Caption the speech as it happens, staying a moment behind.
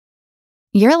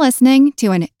You're listening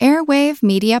to an Airwave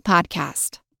Media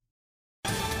Podcast.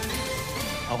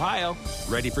 Ohio,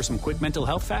 ready for some quick mental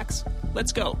health facts?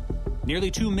 Let's go. Nearly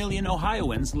 2 million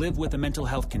Ohioans live with a mental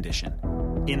health condition.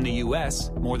 In the U.S.,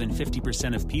 more than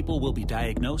 50% of people will be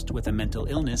diagnosed with a mental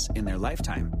illness in their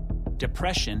lifetime.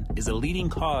 Depression is a leading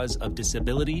cause of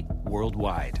disability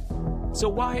worldwide. So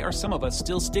why are some of us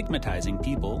still stigmatizing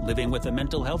people living with a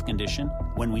mental health condition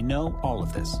when we know all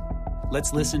of this?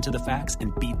 Let's listen to the facts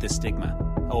and beat the stigma.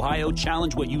 Ohio,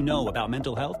 challenge what you know about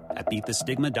mental health at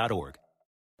beatthestigma.org.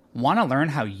 Want to learn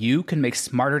how you can make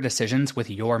smarter decisions with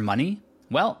your money?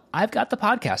 Well, I've got the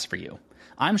podcast for you.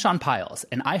 I'm Sean Piles,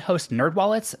 and I host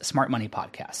NerdWallet's Smart Money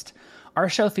Podcast. Our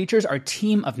show features our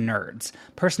team of nerds,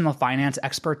 personal finance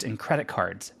experts in credit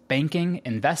cards, banking,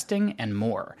 investing, and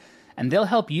more. And they'll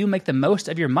help you make the most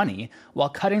of your money while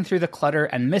cutting through the clutter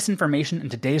and misinformation in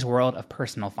today's world of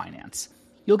personal finance.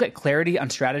 You'll get clarity on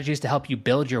strategies to help you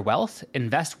build your wealth,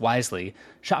 invest wisely,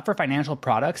 shop for financial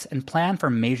products, and plan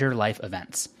for major life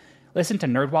events. Listen to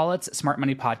NerdWallet's Smart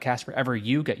Money Podcast wherever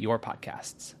you get your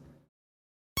podcasts.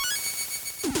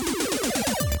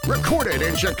 Recorded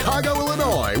in Chicago,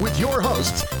 Illinois, with your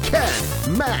hosts,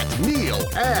 Ken, Matt, Neil,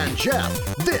 and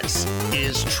Jeff. This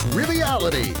is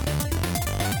Triviality.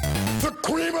 The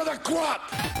cream of the crop!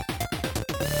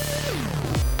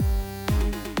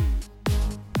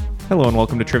 Hello and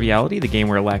welcome to Triviality, the game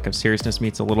where a lack of seriousness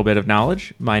meets a little bit of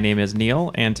knowledge. My name is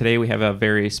Neil, and today we have a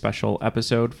very special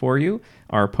episode for you,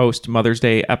 our post-Mother's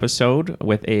Day episode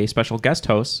with a special guest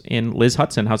host in Liz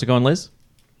Hudson. How's it going, Liz?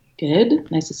 Good.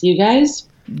 Nice to see you guys.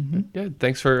 Mm-hmm. Good.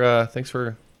 Thanks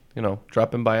for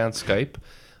dropping by on Skype.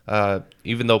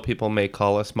 Even though people may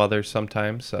call us mothers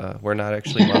sometimes, we're not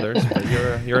actually mothers, but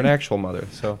you're an actual mother.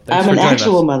 So thanks I'm for an joining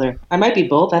actual us. mother. I might be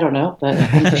both. I don't know, but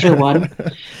I'm for sure one.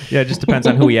 Yeah, it just depends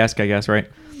on who we ask, I guess, right?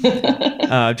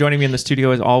 Joining me in the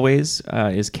studio, as always,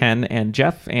 is Ken and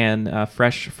Jeff, and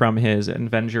fresh from his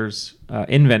Avengers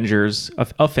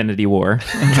Affinity War.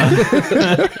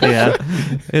 Yeah,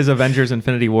 his Avengers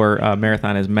Infinity War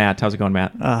marathon is Matt. How's it going,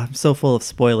 Matt? I'm so full of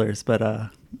spoilers,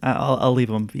 but I'll leave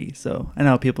them be. So I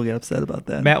know people get upset about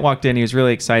that. Matt walked in. He was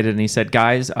really excited, and he said,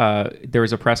 "Guys, there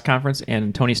was a press conference,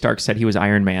 and Tony Stark said he was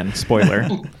Iron Man." Spoiler.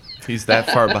 He's that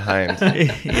far behind.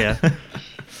 Yeah.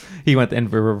 He went in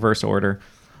reverse order.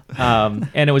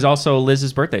 And it was also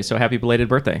Liz's birthday, so happy belated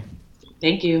birthday.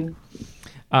 Thank you.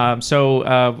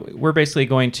 So we're basically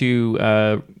going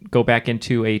to go back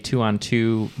into a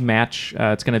 2-on-2 match.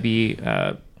 It's going to be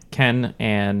Ken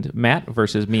and Matt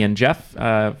versus me and Jeff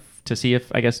to see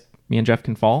if, I guess, me and Jeff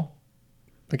can fall.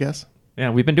 I guess.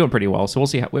 Yeah, we've been doing pretty well, so we'll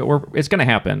see. It's going to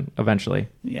happen evenally.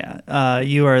 Yeah,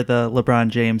 you are the LeBron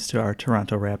James to our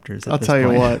Toronto Raptors. I'll tell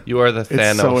you what. You are the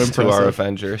Thanos to our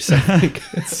Avengers.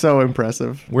 It's so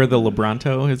impressive. We're the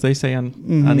LeBronto, as they say on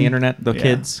the internet, the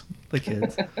kids. The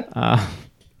kids.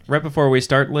 Right before we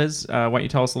start, Liz, why don't you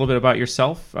tell us a little bit about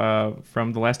yourself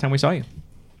from the last time we saw you?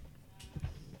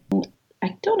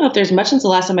 I don't know if there's much since the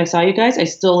last time I saw you guys. I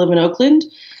still live in Oakland.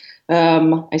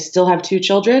 I still have 2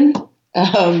 children.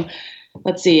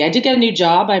 Let's see. I did get a new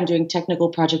job. I'm doing technical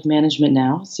project management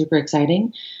now. Super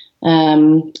exciting.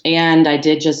 And I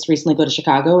did just recently go to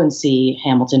Chicago and see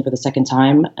Hamilton for the second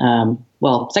time.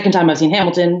 Second time I've seen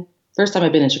Hamilton. First time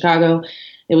I've been in Chicago.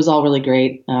 It was all really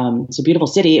great. It's a beautiful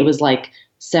city. It was like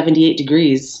 78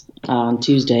 degrees on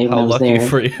Tuesday when I was there. How lucky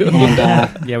for you. And,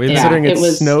 Yeah, considering it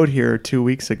snowed here 2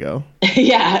 weeks ago.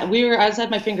 Yeah, I just had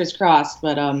my fingers crossed,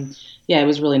 but yeah, it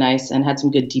was really nice and had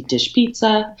some good deep dish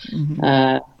pizza.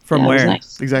 From where?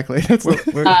 Nice. Exactly. That's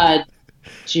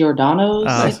Giordano's,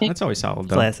 I think. That's always solid,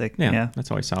 though. Classic. Yeah,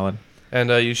 that's always solid. And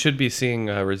you should be seeing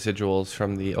residuals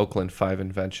from the Oakland 5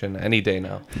 invention any day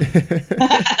now.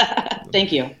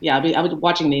 Thank you. Yeah, I'll be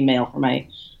watching the email for my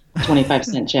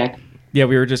 25-cent check. Yeah,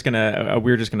 we were just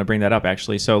gonna bring that up,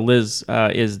 actually. So Liz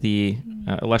is the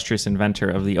illustrious inventor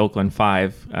of the Oakland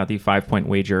 5, the 5-point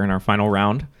wager in our final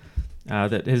round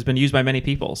that has been used by many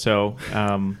people. So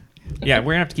yeah,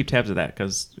 we're gonna have to keep tabs of that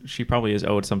because she probably is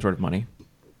owed some sort of money.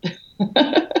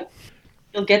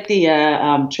 You'll get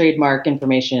the trademark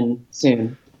information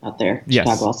soon out there. Yes.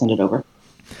 Chicago, I'll send it over.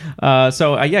 Yeah,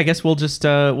 I guess we'll just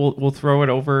we'll throw it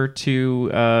over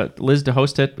to Liz to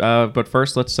host it. But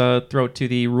first, let's throw it to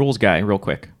the rules guy real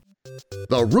quick.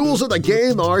 The rules of the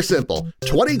game are simple.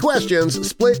 20 questions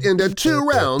split into 2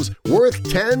 rounds worth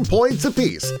 10 points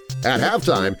apiece. At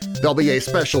halftime, there'll be a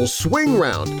special swing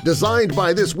round designed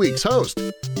by this week's host.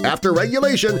 After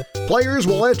regulation, players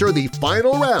will enter the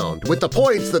final round with the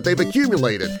points that they've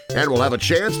accumulated and will have a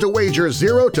chance to wager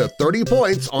 0 to 30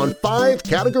 points on 5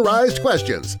 categorized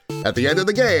questions. At the end of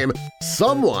the game,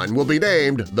 someone will be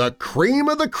named the cream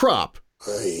of the crop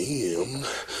I am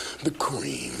the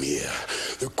cream, yeah.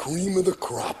 The cream of the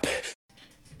crop.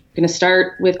 I'm going to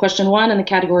start with question 1, and the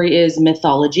category is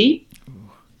mythology.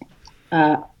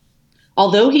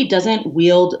 Although he doesn't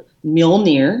wield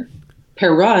Mjolnir,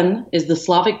 Perun is the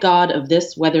Slavic god of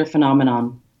this weather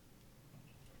phenomenon.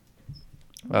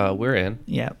 We're in.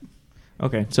 Yeah.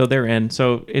 Okay, so they're in.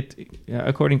 So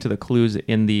according to the clues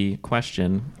in the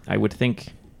question, I would think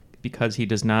because he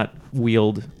does not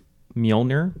wield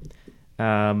Mjolnir,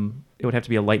 it would have to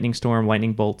be a lightning storm,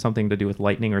 lightning bolt, something to do with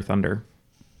lightning or thunder.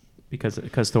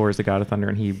 Because Thor is the god of thunder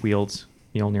and he wields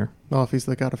Mjolnir. Well, if he's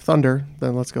the god of thunder,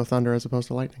 then let's go thunder as opposed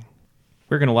to lightning.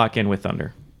 We're going to lock in with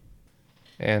thunder.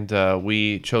 And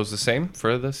we chose the same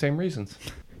for the same reasons.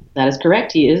 That is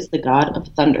correct. He is the god of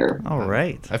thunder. All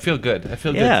right. I feel good. I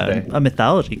feel good today. A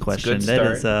mythology question. It's a That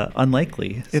good is start.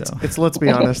 unlikely. So. It's let's be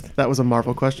honest, that was a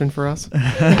Marvel question for us.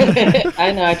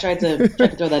 I know. I tried to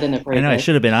throw that in there for you. I know. I guys.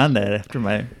 should have been on that after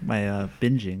my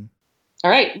binging.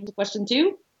 All right. Question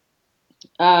 2.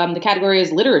 The category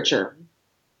is literature.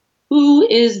 Who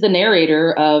is the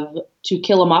narrator of To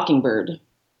Kill a Mockingbird?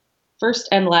 First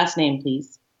and last name,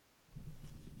 please.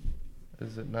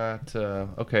 Is it not?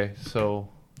 Okay, so...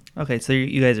 Okay, so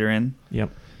you guys are in.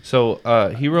 Yep.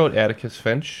 So he wrote Atticus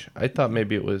Finch. I thought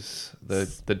maybe it was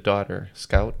the daughter,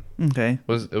 Scout. Okay.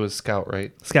 It was Scout,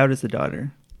 right? Scout is the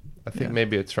daughter. I think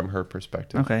maybe it's from her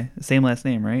perspective. Okay. Same last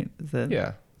name, right? Is that?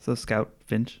 Yeah. So Scout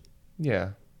Finch. Yeah.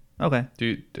 Okay.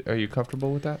 Are you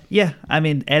comfortable with that? Yeah, I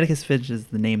mean, Atticus Finch is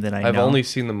the name that I know. I've only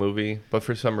seen the movie, but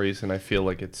for some reason I feel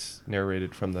like it's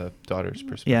narrated from the daughter's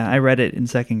perspective. Yeah, I read it in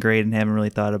second grade and haven't really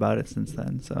thought about it since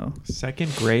then. So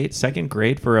Second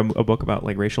grade for a book about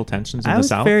like racial tensions in I the was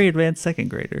South. a very advanced second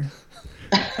grader.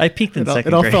 I peaked in second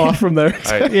It all grade. fell off from there.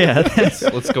 All right. Yeah.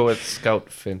 Let's go with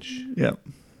Scout Finch. Yep.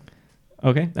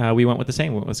 Okay, we went with the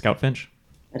same. We went with Scout Finch.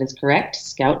 That is correct.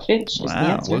 Scout Finch is the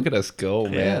Wow. answer. Look at us go,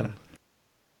 man.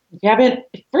 If you haven't,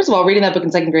 first of all, reading that book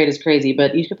in second grade is crazy,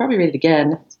 but you should probably read it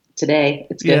again today.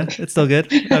 It's good. Yeah, it's still good.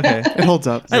 Okay. It holds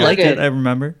up. I liked good. it. I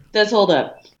remember. It does hold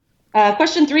up.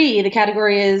 Question 3, the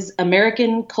category is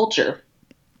American culture.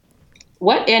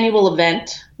 What annual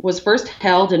event was first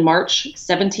held in March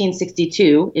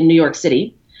 1762 in New York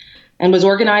City and was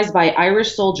organized by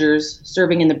Irish soldiers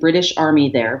serving in the British Army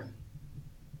there?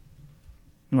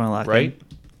 You want to lock Right?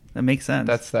 in? That makes sense.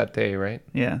 That's that day, right?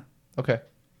 Yeah. Okay.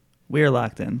 We are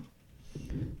locked in.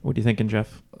 What are you thinking,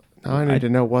 Jeff? Now I need to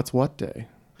know what's what day.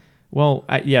 Well,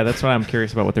 yeah, that's why I'm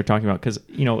curious about what they're talking about because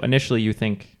initially you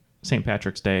think St.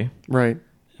 Patrick's Day. Right.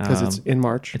 Because it's in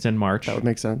March. It's in March. That would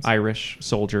make sense. Irish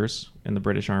soldiers in the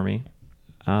British Army.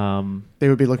 They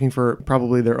would be looking for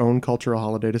probably their own cultural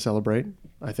holiday to celebrate.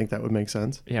 I think that would make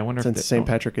sense. Yeah, I wonder Since if St.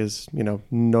 Patrick is,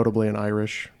 notably an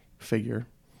Irish figure.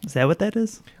 Is that what that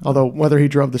is? Although whether he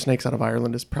drove the snakes out of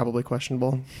Ireland is probably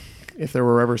questionable. If there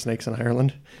were ever snakes in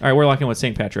Ireland. All right, we're locking with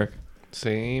St. Patrick.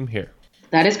 Same here.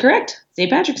 That is correct. St.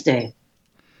 Patrick's Day.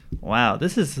 Wow,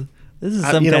 this is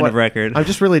some kind of record. I'm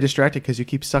just really distracted because you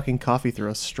keep sucking coffee through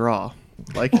a straw.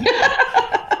 Like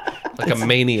a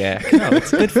maniac. No, it's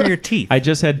good for your teeth. I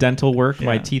just had dental work. Yeah.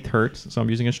 My teeth hurt, so I'm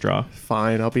using a straw.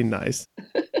 Fine, I'll be nice.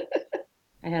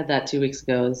 I had that 2 weeks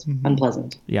ago. It was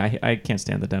unpleasant. Yeah, I can't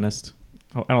stand the dentist.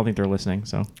 Oh, I don't think they're listening,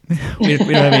 so. we don't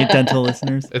have any dental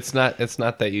listeners. It's not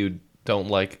that you don't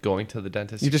like going to the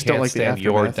dentist. You just can't don't like the stand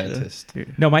your aftermath. dentist.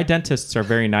 No, my dentists are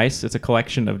very nice. It's a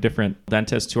collection of different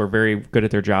dentists who are very good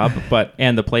at their job,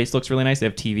 and the place looks really nice. They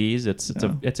have TVs.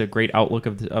 It's a great outlook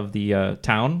of the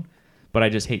town, but I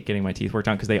just hate getting my teeth worked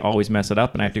on because they always mess it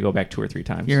up, and I have to go back 2 or 3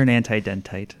 times. You're an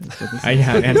anti-dentite. I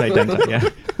have anti-dentite,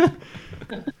 yeah.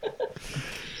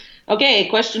 Okay,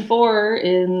 question 4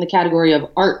 in the category of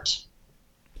art.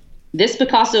 This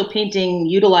Picasso painting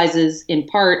utilizes, in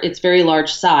part, its very large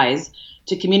size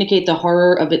to communicate the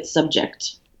horror of its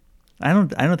subject. I don't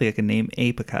think I can name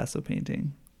a Picasso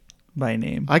painting by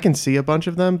name. I can see a bunch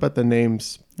of them, but the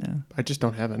names, Yeah. I just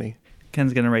don't have any.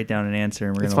 Ken's gonna write down an answer,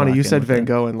 and we're It's gonna. funny, lock you in said with Van it.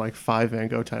 Gogh and like 5 Van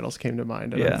Gogh titles came to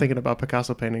mind. And Yeah. I'm thinking about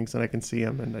Picasso paintings and I can see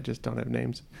them and I just don't have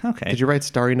names. Okay. Did you write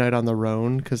Starry Night on the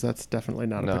Rhone? Because that's definitely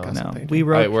not a Picasso No, painting. we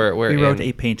wrote. All right, we're we wrote in.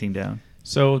 a painting down.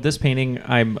 So this painting,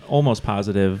 I'm almost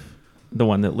positive the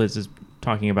one that Liz is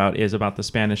talking about is about the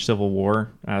Spanish Civil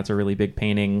War. It's a really big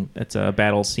painting. It's a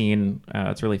battle scene.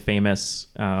 It's really famous.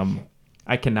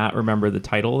 I cannot remember the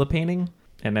title of the painting,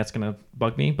 and that's going to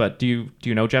bug me. But do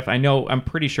you know, Jeff? I'm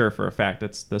pretty sure for a fact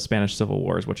it's the Spanish Civil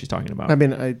War is what she's talking about. I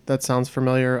mean, that sounds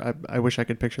familiar. I wish I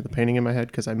could picture the painting in my head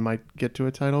because I might get to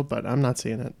a title, but I'm not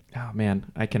seeing it. Oh, man.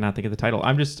 I cannot think of the title.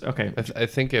 I'm just, okay. I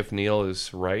think if Neil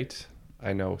is right,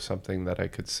 I know something that I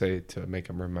could say to make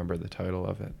him remember the title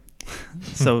of it.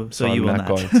 So I'm you will not not.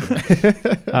 going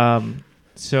to.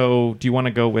 So, do you want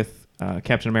to go with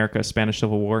Captain America: Spanish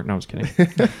Civil War? No, I was kidding.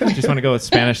 Just want to go with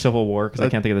Spanish Civil War because I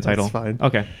can't think of the title. That's fine.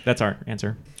 Okay, that's our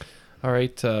answer. All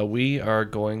right, we are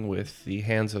going with The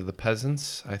Hands of the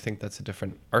Peasants. I think that's a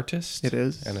different artist. It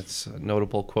is. And it's a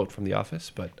notable quote from The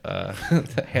Office, but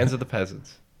The Hands of the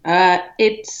Peasants.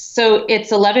 It's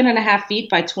 11.5 feet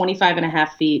by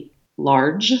 25.5 feet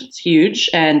large. It's huge.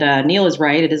 And Neil is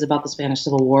right. It is about the Spanish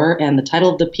Civil War. And the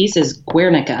title of the piece is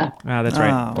Guernica. Ah, that's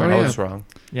right. Oh, I was wrong.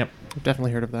 Yep. I've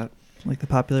definitely heard of that. like the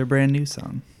popular Brand New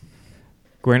song.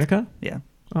 Guernica? Yeah.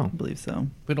 Oh. I believe so.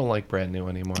 We don't like Brand New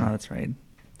anymore. Oh, that's right.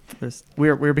 There's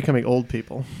We're becoming old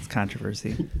people. it's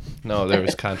controversy. No, there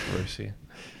was controversy.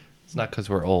 It's not because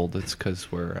we're old. It's because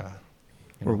we're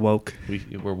woke.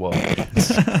 We're woke.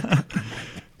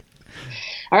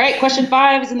 All right, question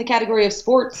 5 is in the category of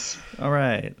sports. All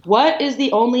right. What is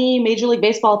the only Major League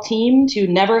Baseball team to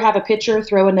never have a pitcher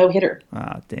throw a no-hitter?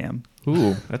 Ah, damn.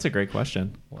 Ooh, that's a great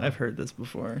question. I've heard this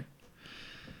before.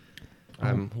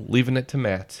 I'm leaving it to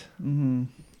Matt. Mm-hmm.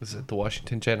 Is it the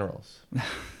Washington Generals?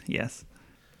 Yes.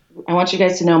 I want you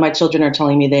guys to know my children are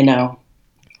telling me they know.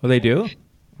 Oh, they do?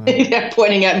 They're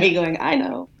pointing at me going, I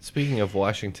know. Speaking of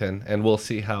Washington, and we'll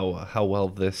see how well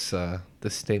this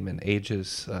this statement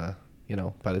ages,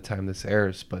 by the time this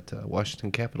airs. But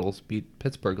Washington Capitals beat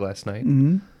Pittsburgh last night,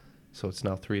 so it's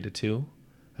now 3-2.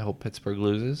 I hope Pittsburgh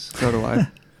loses. So do I.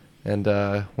 And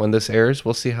when this airs,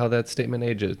 we'll see how that statement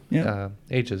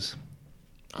ages.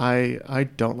 I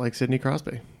don't like Sidney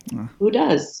Crosby. Who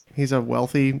does? He's a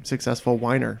wealthy, successful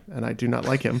whiner, and I do not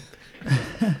like him.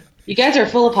 You guys are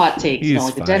full of hot takes. You He's don't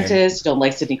like the fine. dentist. You don't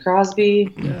like Sidney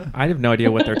Crosby. I have no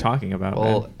idea what they're talking about.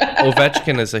 Well, man.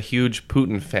 Ovechkin is a huge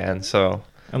Putin fan, so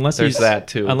Unless there's he's that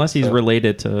too. Unless he's So-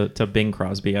 related to Bing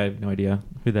Crosby, I have no idea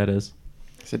who that is.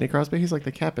 Sidney Crosby, he's like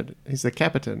the captain. He's the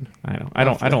captain. I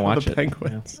don't the watch it.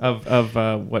 Penguins. Yeah. Of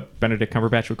what Benedict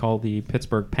Cumberbatch would call the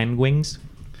Pittsburgh Penguins.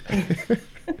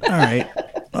 All right.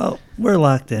 Well, we're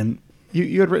locked in.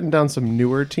 You had written down some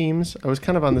newer teams. I was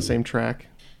kind of on the same track.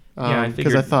 Yeah, I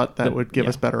because I figured thought that the- would give yeah.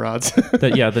 us better odds.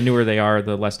 The newer they are,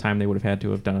 the less time they would have had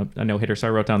to have done a no hitter. So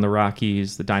I wrote down the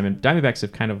Rockies, the Diamondbacks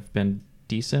have kind of been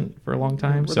decent for a long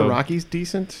time. Were so the Rockies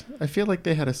decent? I feel like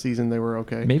they had a season they were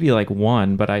okay. maybe like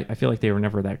one, but I feel like they were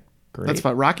never that great. That's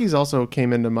fine. Rockies also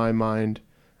came into my mind.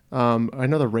 I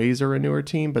know the Rays are a newer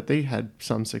team, but they had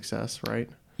some success, right?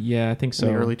 Yeah, I think so.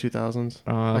 In the early 2000s.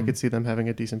 I Um, could see them having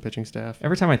a decent pitching staff.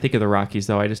 Every time I think of the Rockies,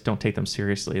 though, I just don't take them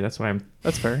seriously. That's why I'm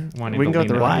That's fair. wanting We can to go with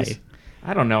lean the that way. Rockies.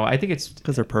 I don't know. I think it's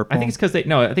Because they're purple. I think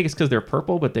it's because they're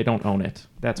purple, but they don't own it.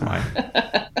 That's why.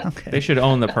 okay. They should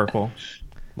own the purple.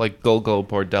 like Golgo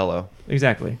Bordello.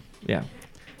 Exactly. Yeah.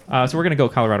 So we're gonna go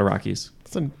Colorado Rockies.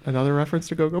 That's another reference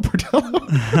to Gogo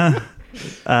Bordello.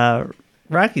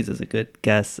 Rockies is a good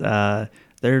guess.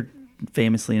 They're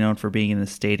famously known for being in a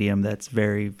stadium that's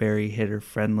very, very hitter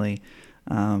friendly.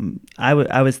 I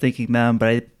was thinking them, but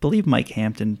I believe Mike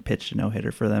Hampton pitched a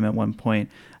no-hitter for them at one point.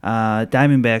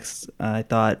 Diamondbacks, I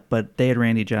thought, but they had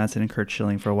Randy Johnson and Kurt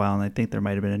Schilling for a while, and I think there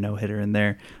might have been a no-hitter in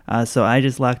there. So I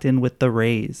just locked in with the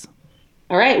Rays.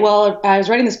 All right. Well, I was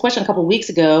writing this question a couple weeks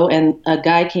ago, and a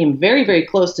guy came very, very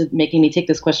close to making me take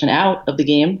this question out of the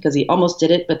game because he almost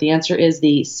did it. But the answer is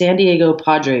the San Diego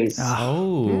Padres.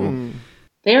 Oh.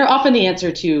 They are often the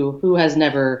answer to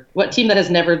what team that has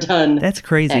never done. That's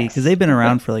crazy X. because they've been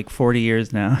around for like 40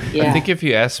 years now. Yeah. I think if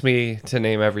you asked me to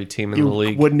name every team in You the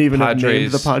league, wouldn't even have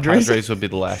named the Padres? Padres would be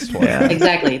the last one.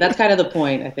 Exactly. That's kind of the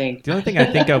point, I think. The only thing I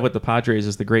think of with the Padres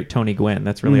is the great Tony Gwynn.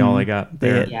 That's really all I got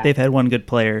there. Yeah. They've had one good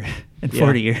player in 40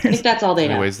 I years. think that's all they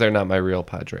have. Anyways, they're not my real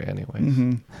Padre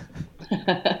anyways.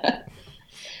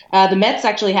 The Mets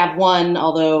actually have one,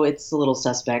 although it's a little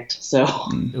suspect. So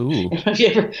Ooh. if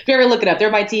you ever look it up,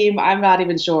 they're my team. I'm not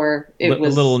even sure. It A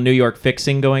was little New York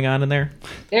fixing going on in there.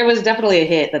 There was definitely a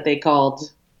hit that they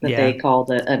called Yeah.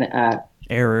 an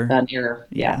Error. error.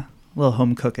 Yeah. A little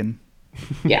home cooking,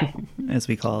 Yeah. as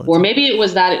we call it. Or maybe it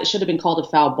was that it should have been called a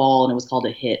foul ball and it was called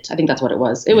a hit. I think that's what it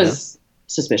was. It was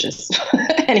suspicious.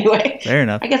 Anyway, Fair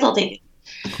enough. I guess I'll take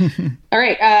it. All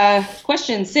right.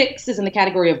 Question 6 is in the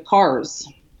category of cars.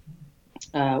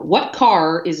 What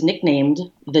car is nicknamed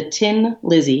the Tin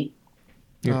Lizzie?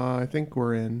 I think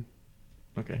we're in.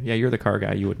 Okay. Yeah, you're the car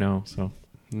guy. You would know. So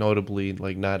Notably,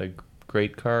 like not a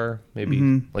great car,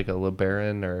 maybe like a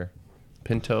LeBaron or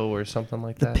Pinto or something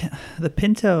like that. The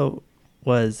Pinto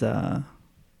was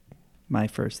my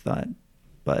first thought,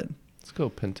 but Let's go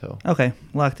Pinto. okay,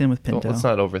 locked in with Pinto. Let's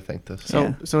not overthink this.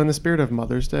 So in the spirit of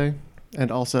Mother's Day, And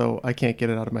also, I can't get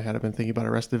it out of my head. I've been thinking about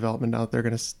Arrested Development now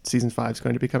that season 5 is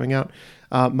going to be coming out.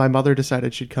 My mother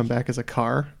decided she'd come back as a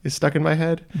car is stuck in my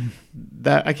head.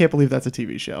 That I can't believe that's a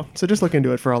TV show. So just look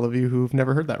into it for all of you who've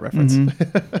never heard that reference.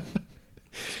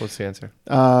 What's the answer?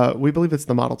 We believe it's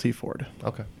the Model T Ford.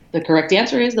 Okay. The correct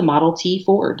answer is the Model T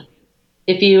Ford.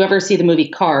 If you ever see the movie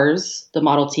Cars, the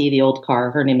Model T, the old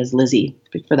car, her name is Lizzie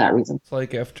for that reason. It's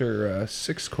like after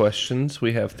 6 questions,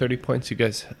 we have 30 points. You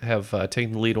guys have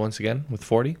taken the lead once again with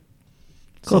 40.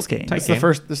 Close game. This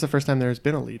is the first time there's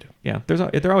been a lead. Yeah,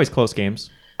 they're always close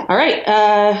games. All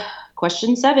right.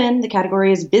 Question 7. The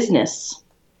category is business.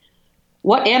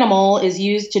 What animal is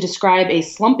used to describe a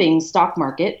slumping stock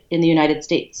market in the United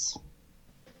States?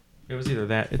 It was either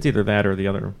that. It's either that or the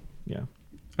other. Yeah.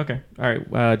 Okay. All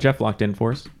right. Jeff locked in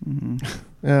for us.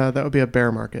 That would be a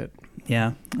bear market.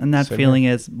 Yeah, I'm not feeling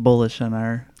as bullish on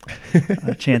our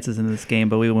chances in this game,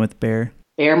 but we went with bear.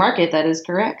 Bear market, that is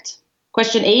correct.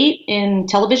 Question 8 in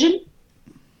television.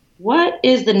 What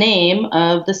is the name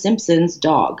of the Simpsons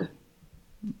dog?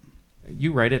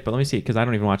 You write it, but let me see, because I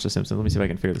don't even watch The Simpsons. Let me see if I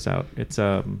can figure this out. It's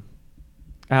I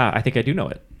think I do know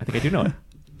it.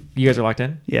 You guys are locked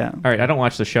in? Yeah. All right. I don't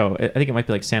watch the show. I think it might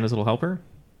be like Santa's Little Helper.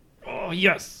 Oh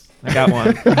yes, I got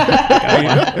one.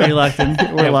 Are you locked in?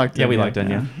 We're locked in. Yeah, we locked in.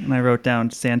 Yeah. And I wrote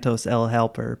down Santos El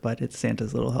Helper, but it's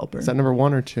Santa's Little Helper. Is that number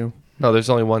 1 or 2? No, there's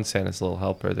only one Santa's Little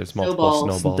Helper. There's multiple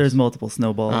snowballs. There's multiple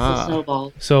snowballs.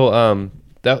 Snowball. So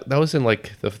that was in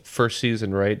like the first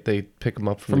season, right? They pick them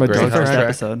up from the a Greyhound first track.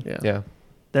 episode. Yeah.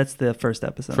 That's the first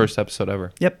episode. First episode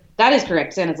ever. Yep. That is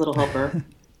correct. Santa's Little Helper.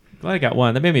 Glad I got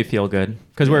one. That made me feel good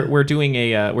because we're doing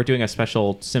a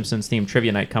special Simpsons themed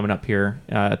trivia night coming up here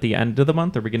at the end of the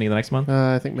month or beginning of the next month.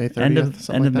 I think May 30th. End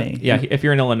of like May. that. Yeah, if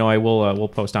you're in Illinois, we'll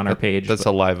post on our page. That's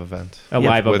a live event.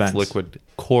 Live with event. Liquid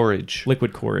Courage.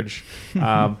 Liquid Courage.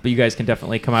 But you guys can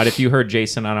definitely come out. If you heard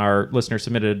Jason on our listener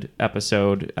submitted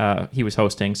episode, he was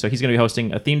hosting. So he's going to be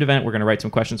hosting a themed event. We're going to write some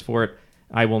questions for it.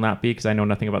 I will not be because I know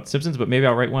nothing about The Simpsons, but maybe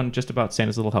I'll write one just about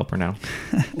Santa's Little Helper now.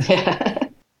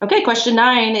 Okay, question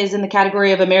 9 is in the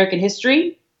category of American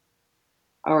history,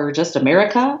 or just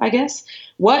America, I guess.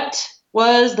 What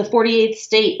was the 48th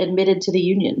state admitted to the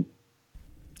Union?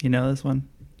 You know this one?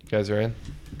 You guys are in?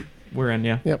 We're in,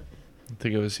 yeah. Yep. I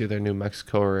think it was either New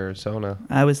Mexico or Arizona.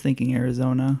 I was thinking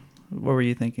Arizona. What were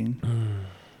you thinking?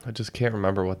 I just can't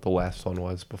remember what the last one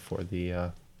was before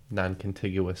the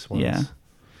non-contiguous ones. Yeah.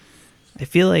 I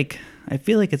feel like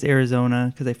it's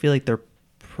Arizona because I feel like they're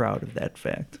proud of that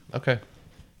fact. Okay.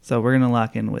 So we're going to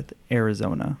lock in with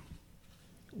Arizona.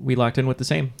 We locked in with the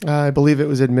same. I believe it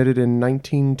was admitted in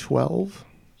 1912.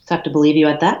 Just have to believe you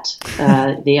at that.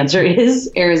 The answer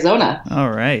is Arizona.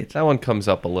 All right. That one comes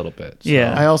up a little bit. So.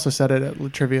 Yeah. I also said it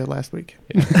at trivia last week.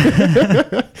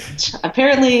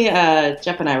 Apparently,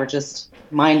 Jeff and I were just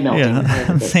mind-melting. Yeah,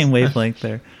 over this. same wavelength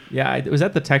there. Yeah, was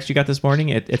that the text you got this morning?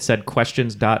 It said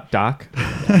questions.doc.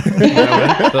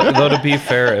 Though to be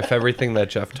fair, if everything that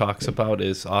Jeff talks about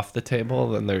is off the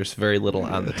table, then there's very little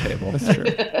on the table. That's true.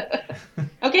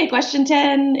 Okay, question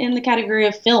 10 in the category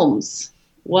of films.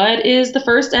 What is the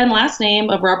first and last name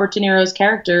of Robert De Niro's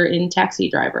character in Taxi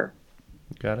Driver?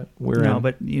 Got it? We're No, in.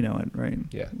 but you know it, right?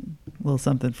 Yeah. A little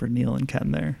something for Neil and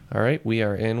Ken there. All right, we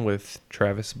are in with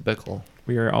Travis Bickle.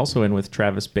 We are also in with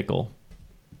Travis Bickle.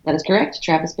 That is correct,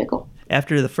 Travis Bickle.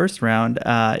 After the first round,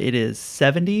 it is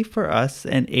 70 for us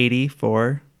and 80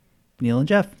 for Neil and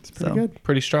Jeff. It's pretty good.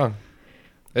 Pretty strong.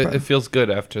 It feels good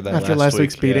after that. After last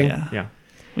week's beating. Yeah.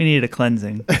 We needed a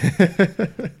cleansing.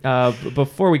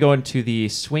 Before we go into the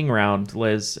swing round,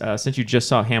 Liz, since you just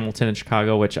saw Hamilton in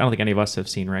Chicago, which I don't think any of us have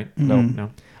seen, right?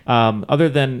 No. Other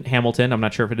than Hamilton, I'm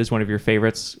not sure if it is one of your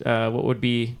favorites. What would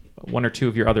be one or two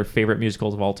of your other favorite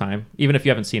musicals of all time? Even if you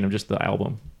haven't seen them, just the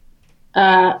album.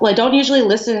 Well, I don't usually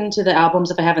listen to the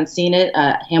albums if I haven't seen it.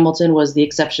 Hamilton was the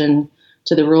exception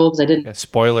to the rule because I didn't. Yeah,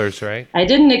 spoilers, right? I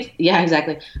didn't. Yeah,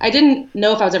 exactly. I didn't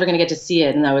know if I was ever going to get to see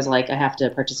it, and I was like, I have to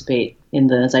participate in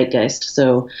the zeitgeist.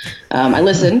 So I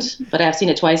listened, but I have seen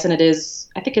it twice, and I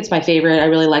think it's my favorite. I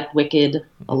really liked Wicked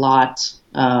a lot.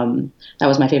 That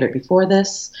was my favorite before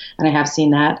this, and I have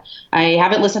seen that. I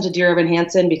haven't listened to Dear Evan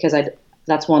Hansen because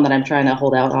that's one that I'm trying to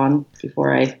hold out on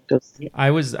before I go see it.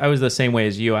 I was the same way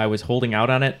as you. I was holding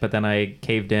out on it, but then I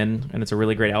caved in, and it's a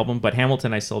really great album. But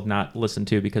Hamilton I still have not listened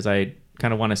to because I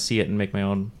kind of want to see it and make my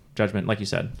own judgment, like you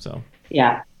said. So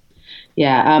Yeah.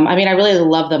 I mean, I really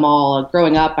love them all.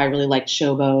 Growing up, I really liked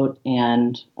Showboat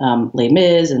and Les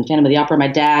Mis and Phantom of the Opera. My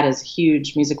dad is a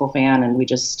huge musical fan, and we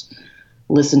just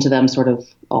listen to them sort of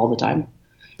all the time.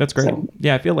 That's great. So.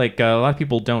 Yeah, I feel like a lot of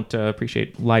people don't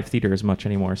appreciate live theater as much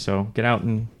anymore. So get out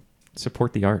and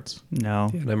Support the arts. No.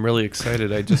 Yeah, and I'm really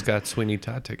excited. I just got Sweeney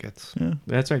Todd tickets. Yeah.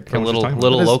 That's right. For a I was just talking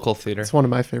little about it. local theater. It's one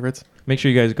of my favorites. Make sure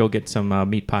you guys go get some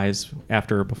meat pies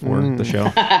after or before the show.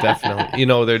 Definitely. You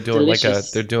know, they're doing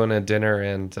Delicious. they're doing a dinner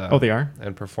and Oh, they are?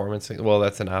 and performance. Well,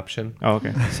 that's an option. Oh,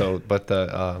 okay. So, but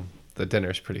the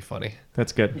dinner's pretty funny.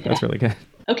 That's good. That's really good.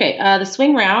 Okay, the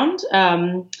swing round.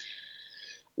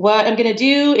 What I'm going to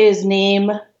do is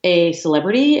name a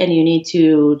celebrity, and you need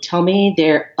to tell me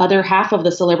their other half of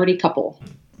the celebrity couple.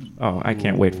 Oh, I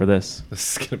can't wait for this.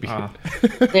 This is gonna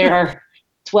be. There are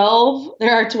 12.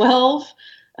 There are 12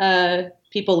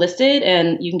 people listed,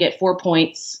 and you can get 4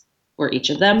 points for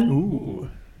each of them. Ooh.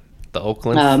 The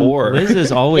Oakland Four. Liz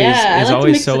is always Yeah, I like to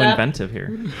mix so it up. inventive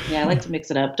here. Yeah, I like to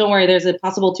mix it up. Don't worry, there's a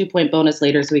possible 2-point bonus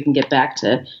later, so we can get back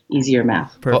to easier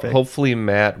math. Perfect. Hopefully,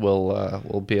 Matt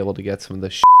will be able to get some of the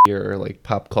shittier like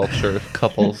pop culture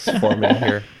couples for me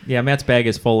here. Yeah, Matt's bag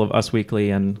is full of Us Weekly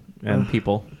and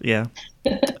people. Yeah.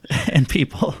 And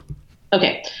people.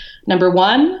 Okay, number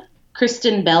 1,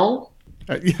 Kristen Bell.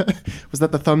 Yeah. Was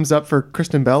that the thumbs up for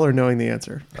Kristen Bell or knowing the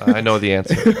answer? I know the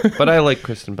answer, but I like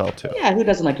Kristen Bell too. Yeah, who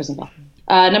doesn't like Kristen Bell?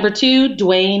 Number 2,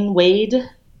 Dwayne Wade.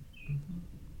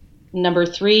 Number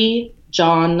 3,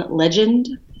 John Legend.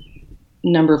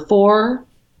 Number 4,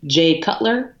 Jay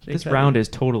Cutler. This round is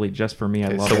totally just for me. I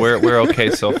Okay, love so it. we're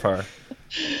okay so far.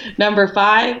 Number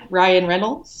 5, Ryan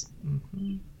Reynolds.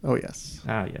 Oh, yes.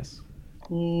 Ah, yes.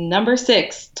 Number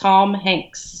 6, Tom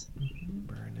Hanks.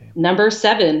 Number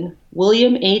 7,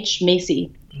 William H. Macy.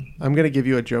 I'm going to give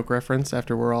you a joke reference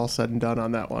after we're all said and done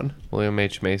on that one. William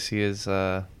H. Macy is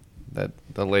the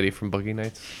lady from Boogie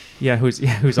Nights. Yeah,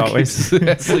 who's always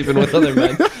sleeping with other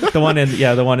men. the one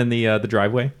in the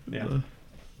driveway. Yeah.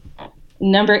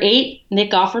 Number 8,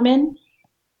 Nick Offerman.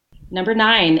 Number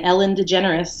 9, Ellen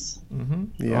DeGeneres.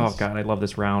 Yes. Oh God, I love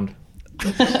this round.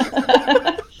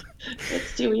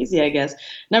 It's too easy, I guess.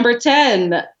 Number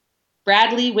 10,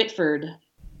 Bradley Whitford.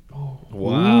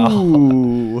 Wow.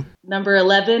 Ooh. Number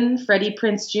 11, Freddie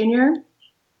Prinze Jr.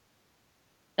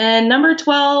 And number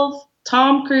 12,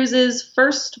 Tom Cruise's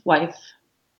first wife.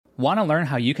 Want to learn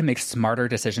how you can make smarter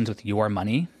decisions with your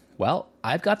money? Well,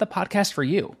 I've got the podcast for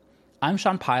you. I'm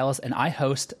Sean Piles, and I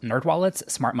host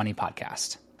NerdWallet's Smart Money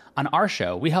Podcast. On our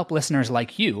show, we help listeners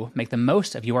like you make the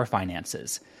most of your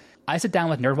finances. I sit down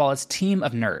with NerdWallet's team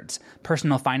of nerds,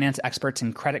 personal finance experts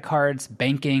in credit cards,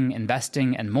 banking,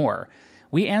 investing, and more.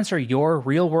 We answer your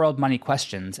real-world money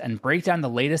questions and break down the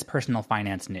latest personal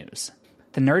finance news.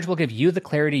 The nerds will give you the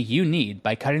clarity you need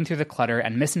by cutting through the clutter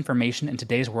and misinformation in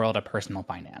today's world of personal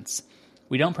finance.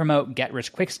 We don't promote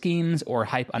get-rich-quick schemes or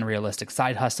hype unrealistic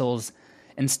side hustles.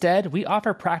 Instead, we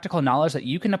offer practical knowledge that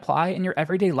you can apply in your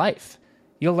everyday life.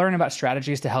 You'll learn about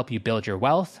strategies to help you build your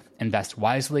wealth, invest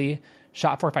wisely,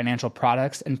 shop for financial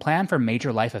products, and plan for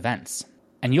major life events.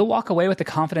 And you'll walk away with the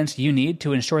confidence you need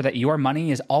to ensure that your money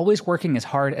is always working as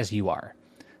hard as you are.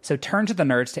 So turn to the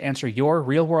nerds to answer your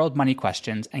real-world money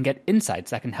questions and get insights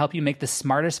that can help you make the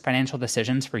smartest financial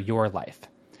decisions for your life.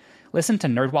 Listen to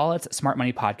NerdWallet's Smart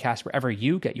Money Podcast wherever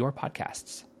you get your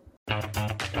podcasts.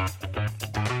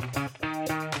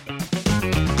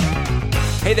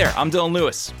 Hey there, I'm Dylan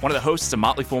Lewis, one of the hosts of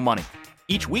Motley Fool Money.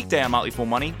 Each weekday on Motley Fool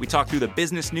Money, we talk through the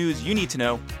business news you need to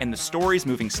know and the stories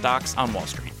moving stocks on Wall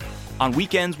Street. On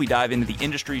weekends, we dive into the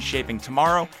industries shaping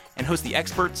tomorrow and host the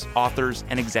experts, authors,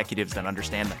 and executives that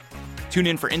understand them. Tune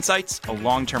in for insights, a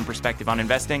long-term perspective on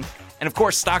investing, and of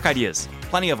course, stock ideas.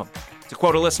 Plenty of them. To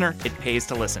quote a listener, it pays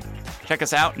to listen. Check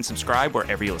us out and subscribe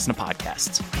wherever you listen to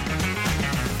podcasts.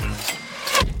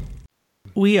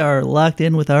 We are locked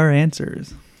in with our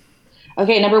answers.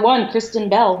 Okay, number 1, Kristen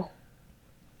Bell.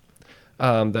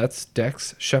 That's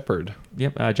Dex Shepard.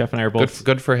 Yep. Jeff and I are both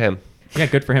Good for him. Yeah,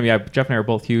 good for him. Yeah, Jeff and I are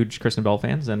both huge Kristen Bell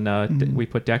fans, and we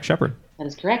put Dax Shepard. That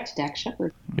is correct, Dax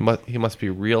Shepard. He must be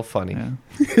real funny.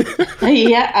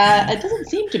 Yeah, it doesn't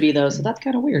seem to be, though, so that's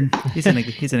kind of weird. He's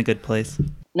in a good place.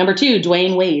 Number 2,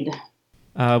 Dwayne Wade.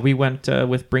 We went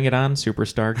with Bring It On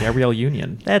superstar Gabrielle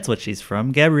Union. That's what she's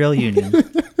from, Gabrielle Union.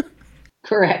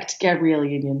 Correct, Gabrielle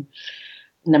Union.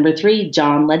 Number 3,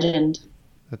 John Legend.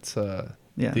 That's the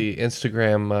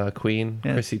Instagram queen,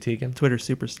 Yeah. Chrissy Teigen. Twitter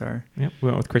superstar. Yep, we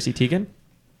went with Chrissy Teigen.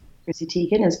 Chrissy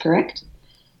Teigen is correct.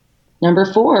 Number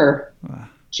 4,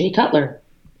 Jay Cutler.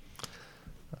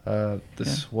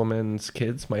 This woman's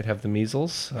kids might have the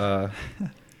measles.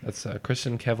 That's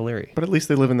Kristen Cavallari. But at least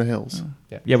they live in the hills.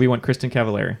 Yeah, we went Kristen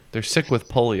Cavallari. They're sick with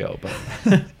polio,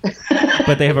 but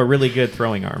but they have a really good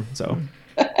throwing arm, so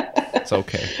it's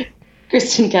okay.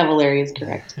 Kristen Cavallari is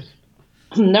correct.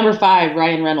 Number 5,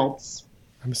 Ryan Reynolds.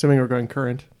 I'm assuming we're going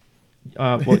current.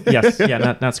 Well, yes,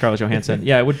 yeah, not Scarlett Johansson.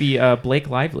 Yeah, it would be Blake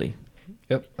Lively.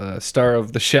 Yep, star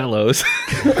of The Shallows.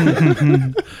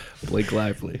 Blake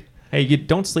Lively. Hey, you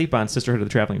don't sleep on Sisterhood of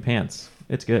the Traveling Pants.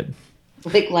 It's good.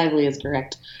 Blake Lively is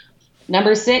correct.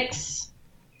 Number 6,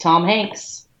 Tom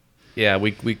Hanks. Yeah,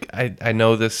 I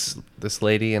know this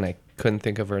lady, and I couldn't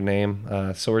think of her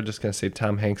name. So we're just gonna say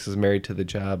Tom Hanks is married to the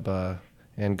job,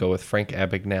 and go with Frank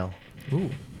Abagnale. Ooh.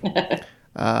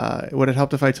 Would it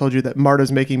help if I told you that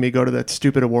Marta's making me go to that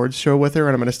stupid awards show with her,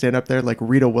 and I'm going to stand up there like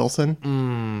Rita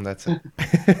Wilson? That's it.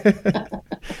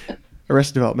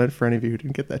 Arrested Development, for any of you who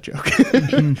didn't get that joke.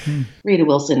 Rita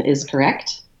Wilson is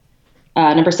correct.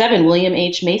 Number 7, William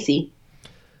H. Macy.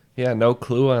 Yeah, no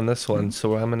clue on this one.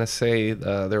 So I'm going to say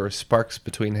there were sparks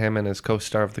between him and his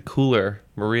co-star of The Cooler,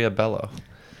 Maria Bello.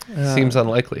 Seems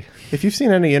unlikely. If you've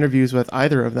seen any interviews with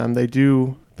either of them, they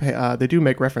do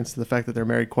make reference to the fact that they're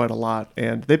married quite a lot,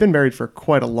 and they've been married for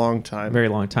quite a long time. Very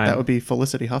long time. That would be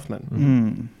Felicity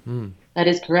Huffman. That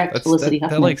is correct, Felicity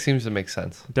Huffman. That seems to make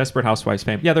sense. Desperate Housewives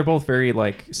fame. Yeah, they're both very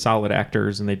solid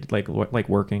actors, and they like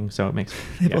working, so it makes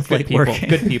both good like people. working.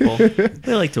 Good people.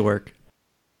 They like to work.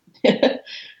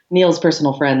 Neil's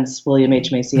personal friends, William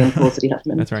H. Macy and Felicity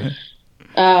Huffman. That's right.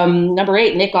 Number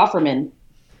 8, Nick Offerman.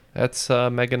 That's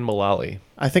Megan Mullally.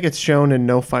 I think it's shown in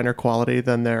no finer quality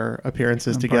than their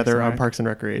appearances together on Parks and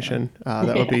Recreation.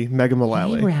 That would be Megan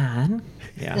Mullally.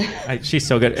 Yeah, she's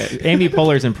so good. Amy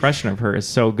Poehler's impression of her is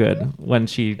so good when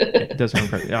she does her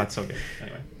impression. Oh, it's so good.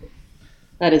 Anyway.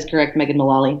 That is correct, Megan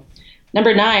Mullally.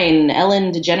 Number 9,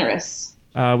 Ellen DeGeneres.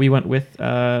 We went with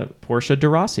Portia de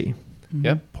Rossi.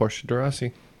 Yep, Portia de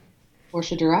Rossi.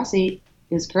 Portia de Rossi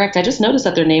is correct. I just noticed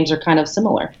that their names are kind of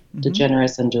similar,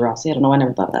 DeGeneres and de Rossi. I don't know. I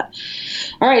never thought of that.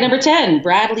 All right, number 10,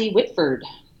 Bradley Whitford.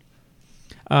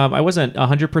 I wasn't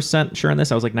 100% sure on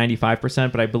this. I was like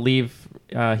 95%, but I believe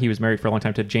he was married for a long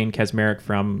time to Jane Kaczmarek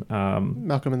from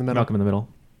Malcolm in the Middle. Malcolm in the Middle.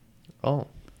 Oh,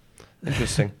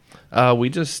 interesting. We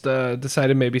just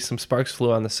decided maybe some sparks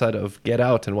flew on the set of Get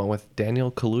Out and went with Daniel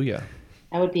Kaluuya.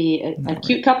 That would be a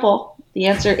cute couple. The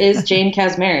answer is Jane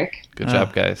Kaczmarek. Good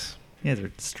job, guys. You guys are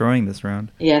destroying this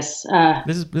round. Yes.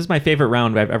 This is my favorite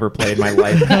round I've ever played in my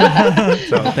life.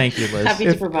 So thank you, Liz. Happy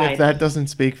to provide. If that doesn't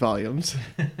speak volumes.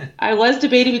 I was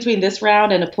debating between this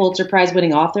round and a Pulitzer Prize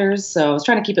winning authors, so I was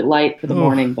trying to keep it light for the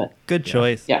morning. But good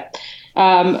choice. Yeah.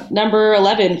 Number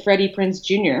 11, Freddie Prinze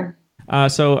Jr.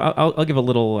 So I'll give a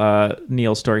little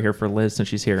Neil story here for Liz since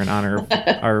she's here in honor of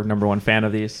our number one fan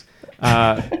of these.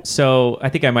 So I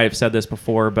think I might have said this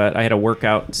before, but I had a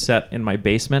workout set in my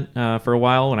basement for a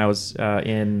while when I was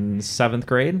in 7th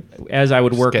grade. As I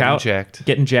would work out,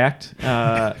 getting jacked.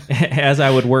 As I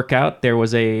would work out, there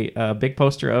was a big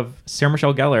poster of Sarah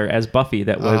Michelle Gellar as Buffy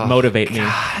that would motivate me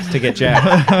to get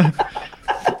jacked.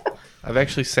 I've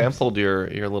actually sampled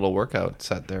your little workout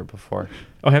set there before.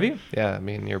 Oh, have you? Yeah, I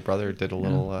mean, your brother did a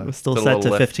little... it was still set to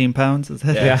lift. 15 pounds.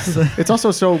 Yeah. It's also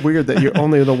so weird that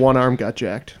only the one arm got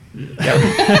jacked.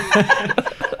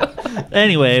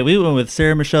 Anyway, we went with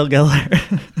Sarah Michelle Gellar.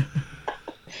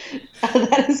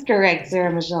 That is correct,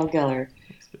 Sarah Michelle Gellar.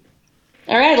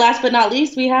 All right, last but not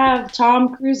least, we have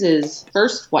Tom Cruise's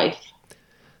first wife.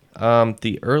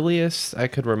 The earliest I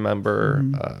could remember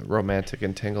romantic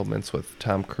entanglements with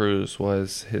Tom Cruise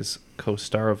was his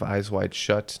co-star of Eyes Wide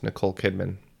Shut, Nicole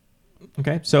Kidman.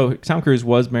 Okay, so Tom Cruise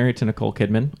was married to Nicole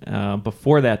Kidman.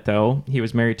 Before that, though, he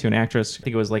was married to an actress, I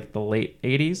think it was like the late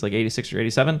 80s, like 86 or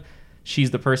 87. She's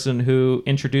the person who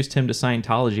introduced him to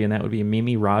Scientology, and that would be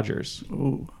Mimi Rogers.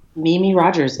 Ooh. Mimi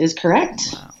Rogers is correct.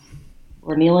 Wow.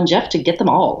 Or Neil and Jeff to get them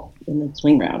all in the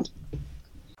swing round.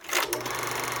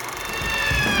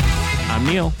 I'm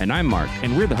Neil. And I'm Mark.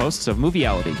 And we're the hosts of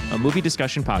Movieality, a movie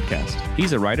discussion podcast.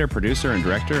 He's a writer, producer, and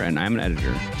director, and I'm an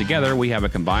editor. Together, we have a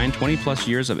combined 20-plus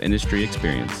years of industry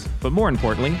experience. But more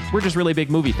importantly, we're just really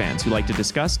big movie fans who like to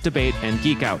discuss, debate, and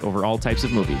geek out over all types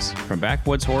of movies. From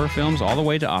backwoods horror films all the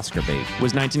way to Oscar bait.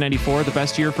 Was 1994 the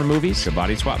best year for movies? Should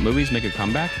body swap movies make a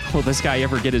comeback? Will this guy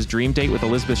ever get his dream date with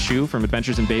Elizabeth Shue from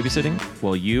Adventures in Babysitting?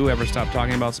 Will you ever stop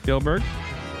talking about Spielberg?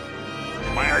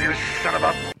 Why, you son of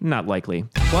a... Not likely.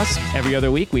 Plus, every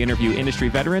other week we interview industry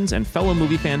veterans and fellow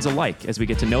movie fans alike as we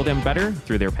get to know them better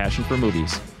through their passion for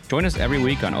movies. Join us every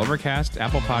week on Overcast,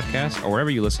 Apple Podcasts, or wherever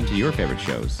you listen to your favorite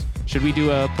shows. Should we do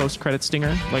a post-credit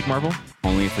stinger like Marvel?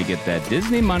 Only if we get that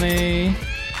Disney money.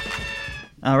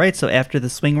 All right, so after the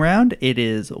swing round, it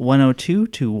is 102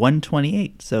 to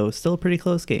 128, so still a pretty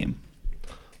close game.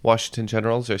 Washington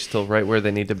Generals are still right where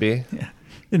they need to be. Yeah.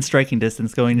 In striking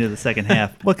distance going into the second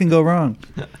half. What can go wrong?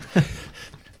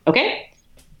 Okay.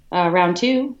 Round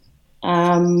 2.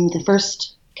 The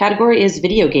first category is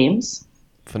video games.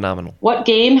 Phenomenal. What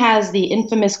game has the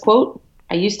infamous quote,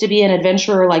 "I used to be an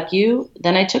adventurer like you,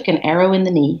 then I took an arrow in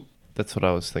the knee"? That's what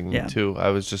I was thinking too. I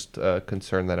was just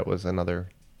concerned that it was another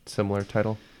similar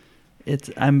title.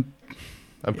 I'm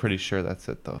pretty sure that's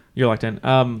it though. You're locked in.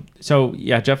 So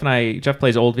yeah, Jeff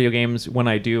plays old video games. When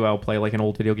I do, I'll play like an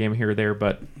old video game here or there,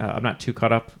 but I'm not too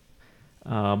caught up.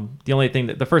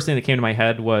 The first thing that came to my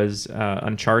head was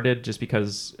Uncharted, just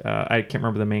because I can't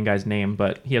remember the main guy's name,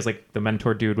 but he has like the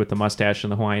mentor dude with the mustache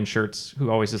and the Hawaiian shirts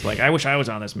who always is like, I wish I was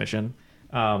on this mission.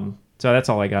 So that's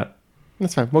all I got.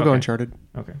 That's fine. We'll go Uncharted.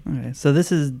 Okay. So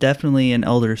this is definitely an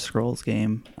Elder Scrolls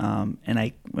game,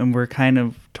 and we're kind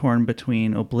of torn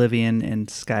between Oblivion and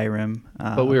Skyrim.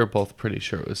 But we were both pretty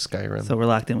sure it was Skyrim. So we're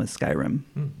locked in with Skyrim.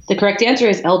 The correct answer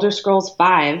is Elder Scrolls V: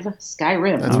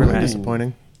 Skyrim. That's really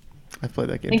disappointing. I've played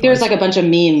that game. I think there's like a bunch of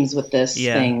memes with this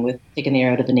thing with taking the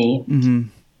arrow to the knee.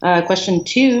 Mm-hmm. Question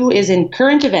 2 is in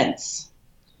current events.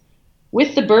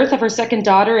 With the birth of her second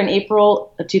daughter in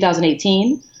April of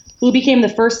 2018, who became the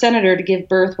first senator to give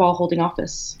birth while holding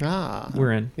office?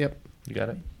 We're in. Yep. You got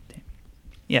it?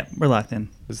 Yeah, we're locked in.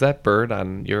 Is that bird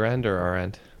on your end or our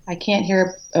end? I can't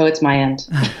hear. Oh, it's my end.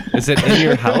 Is it in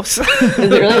your house? Is it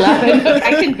really loud?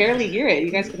 I can barely hear it. You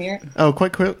guys can hear it? Oh,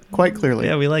 quite clearly.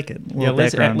 Yeah, we like it. Yeah,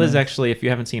 Liz actually, if you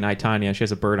haven't seen I, Tonya, she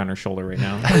has a bird on her shoulder right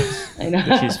now I know.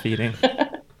 that she's feeding.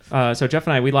 So Jeff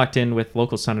and I, we locked in with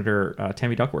local Senator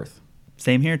Tammy Duckworth.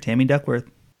 Same here, Tammy Duckworth.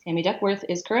 Tammy Duckworth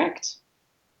is correct.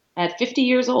 At 50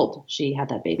 years old, she had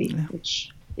that baby, which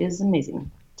is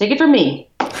amazing. Take it from me.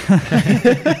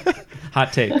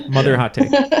 Hot take. Mother hot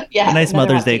take. Yeah, a nice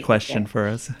another Mother's hot Day take, question for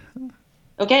us.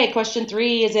 Okay, question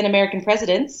 3 is in American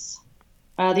presidents.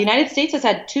 The United States has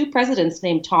had 2 presidents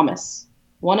named Thomas,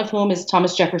 one of whom is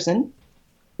Thomas Jefferson.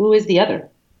 Who is the other?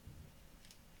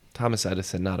 Thomas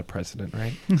Edison, not a president,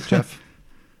 right? Jeff,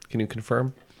 can you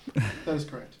confirm? That is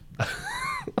correct.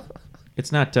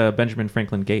 It's not Benjamin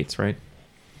Franklin Gates, right?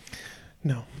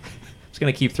 No. I'm just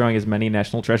going to keep throwing as many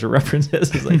National Treasure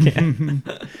references as I can.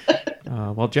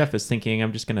 While Jeff is thinking,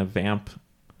 I'm just going to vamp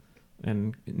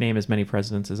and name as many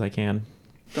presidents as I can.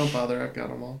 Don't bother. I've got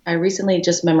them all. I recently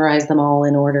just memorized them all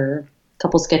in order. A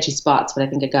couple sketchy spots, but I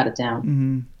think I got it down.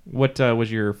 Mm-hmm. What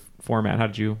was your format? How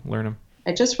did you learn them?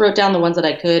 I just wrote down the ones that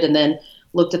I could and then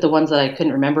looked at the ones that I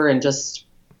couldn't remember and just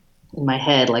in my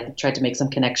head like tried to make some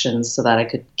connections so that I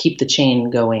could keep the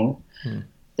chain going.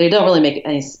 They don't really make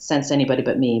any sense to anybody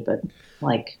but me, but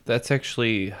like... That's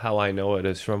actually how I know it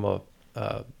is from a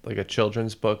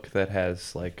children's book that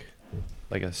has like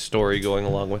a story going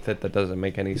along with it that doesn't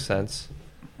make any sense.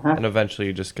 And eventually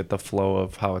you just get the flow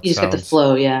of how it sounds. You just get the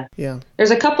flow, yeah. Yeah. There's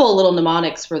a couple of little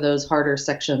mnemonics for those harder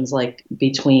sections, like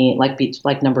between,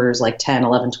 like numbers like 10,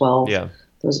 11, 12. Yeah.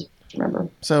 Those, remember.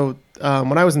 So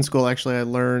when I was in school, actually, I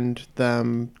learned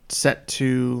them set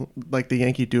to like the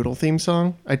Yankee Doodle theme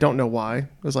song. I don't know why.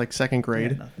 It was like second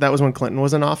grade. Yeah, that was when Clinton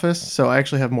was in office. So I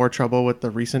actually have more trouble with the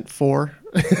recent 4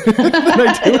 than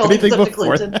I do anything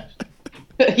before that.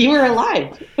 You were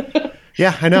alive.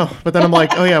 Yeah, I know. But then I'm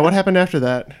like, oh yeah, what happened after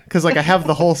that? Because like I have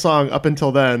the whole song up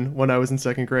until then when I was in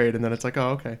second grade, and then it's like,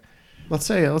 oh okay. Let's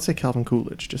say Calvin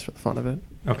Coolidge just for the fun of it.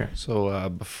 Okay. So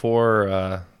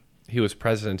before he was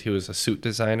president, he was a suit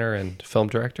designer and film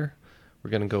director. We're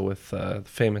going to go with the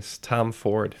famous Tom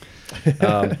Ford.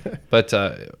 But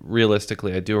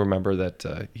realistically, I do remember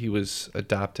that he was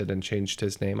adopted and changed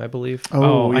his name, I believe.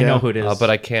 Oh, yeah. I know who it is. But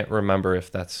I can't remember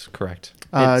if that's correct.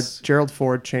 Gerald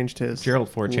Ford changed his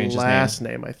last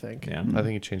name, I think. Yeah. I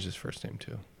think he changed his first name,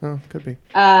 too. Oh, could be.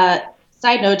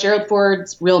 Side note, Gerald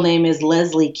Ford's real name is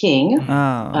Leslie King.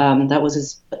 Oh. That was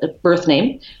his birth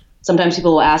name. Sometimes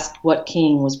people will ask what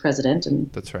king was president,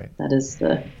 and that's right. That is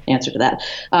the answer to that.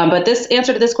 But this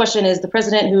answer to this question is the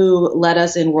president who led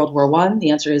us in World War I. The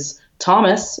answer is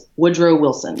Thomas Woodrow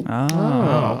Wilson.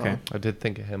 Oh, okay. I did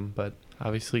think of him, but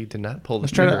obviously did not pull the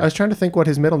trigger. I was trying to think what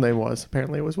his middle name was.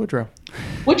 Apparently it was Woodrow.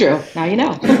 Woodrow. Now you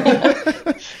know.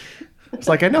 It's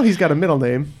like, I know he's got a middle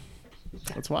name.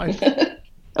 That's why.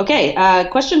 Okay.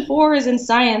 Question 4 is in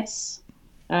science.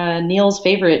 Neil's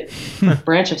favorite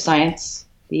branch of science.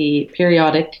 The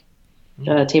periodic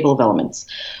table of elements.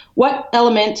 What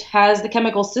element has the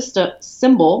chemical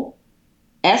symbol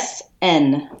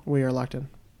SN? We are locked in.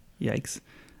 Yikes.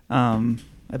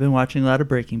 I've been watching a lot of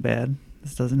Breaking Bad.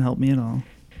 This doesn't help me at all.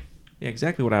 Yeah,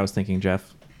 exactly what I was thinking,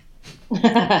 Jeff.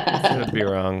 Could be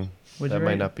wrong. That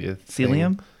might not be a thing.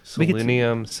 Selenium?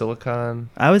 Selenium, silicon.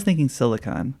 I was thinking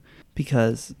silicon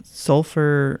because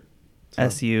sulfur,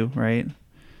 SU, right?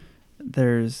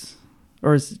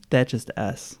 Or is that just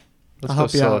S? I'll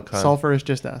help you out. Sulfur is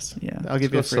just S. Yeah. I'll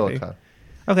give you a freebie. Silicon.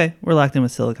 Okay, we're locked in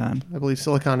with silicon. I believe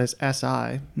silicon is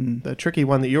Si. The tricky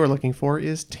one that you were looking for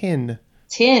is tin.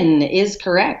 Tin is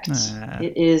correct.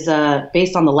 It is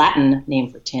based on the Latin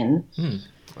name for tin.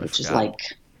 which is like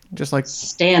just like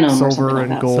stannum or something silver like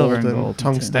and that. gold Silver and and gold.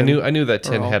 tungsten. I knew that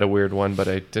tin Or all- had a weird one, but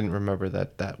I didn't remember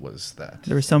that was that.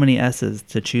 There were so many S's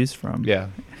to choose from. Yeah.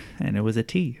 And it was a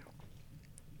T.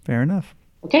 Fair enough.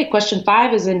 Okay, question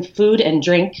 5 is in food and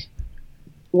drink.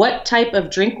 What type of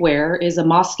drinkware is a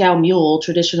Moscow Mule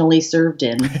traditionally served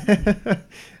in?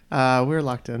 We're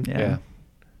locked in. Yeah.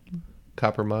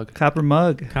 Copper mug. Copper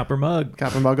mug. Copper mug.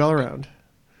 Copper mug all around.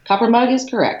 Copper mug is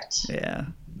correct. Yeah.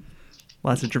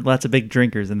 Lots of big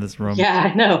drinkers in this room. Yeah,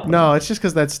 I know. No, it's just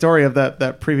because that story of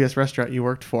that previous restaurant you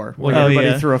worked for, when Oh, everybody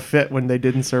yeah. threw a fit when they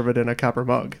didn't serve it in a copper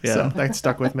mug. Yeah. So that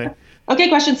stuck with me. Okay,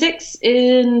 question 6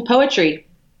 in poetry.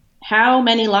 How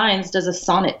many lines does a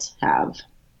sonnet have?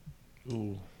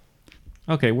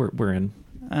 Okay, we're in.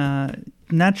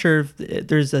 Not sure if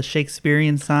there's a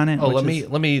Shakespearean sonnet. Oh, which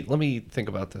let is- me think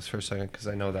about this for a second because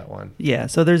I know that one. Yeah,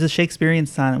 so there's a Shakespearean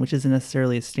sonnet, which isn't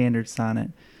necessarily a standard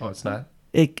sonnet. Oh, it's not.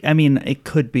 It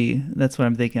could be. That's what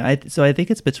I'm thinking. So I think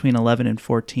it's between 11 and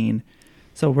 14.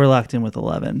 So we're locked in with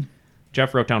 11.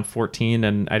 Jeff wrote down 14,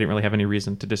 and I didn't really have any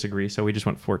reason to disagree, so we just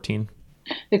went 14.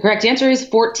 The correct answer is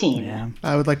 14. Yeah.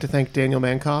 I would like to thank Daniel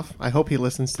Mankoff. I hope he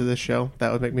listens to this show.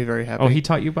 That would make me very happy. Oh, he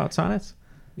taught you about sonnets?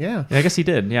 Yeah. Yeah, I guess he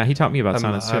did. Yeah, he taught me about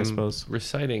sonnets too, I I'm suppose.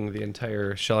 reciting the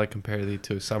entire "Shall I Compare Thee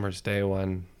to a Summer's Day"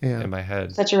 one Yeah. in my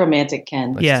head. Such a romantic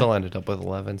Ken. I Yeah. still ended up with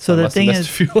 11. So I the must have thing missed is, a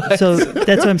few lines. so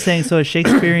that's what I'm saying. So a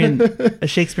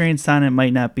Shakespearean sonnet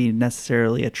might not be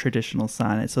necessarily a traditional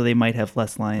sonnet, so they might have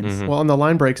less lines. Well, and the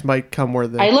line breaks might come where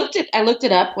the. I looked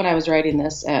it up when I was writing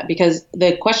this because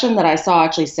the question that I saw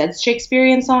actually said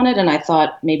Shakespearean sonnet, and I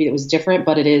thought maybe it was different,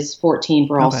 but it is 14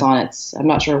 for all Okay. sonnets. I'm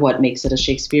not sure what makes it a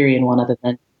Shakespearean one other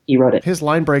than he wrote it. His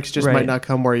line breaks just Right. might not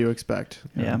come where you expect.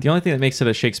 Yeah. The only thing that makes it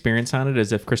a Shakespearean sonnet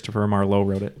is if Christopher Marlowe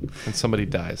wrote it. And somebody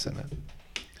dies in it.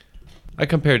 I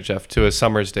compare Jeff to a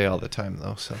Summer's Day all the time,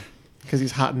 though. So Because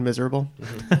he's hot and miserable.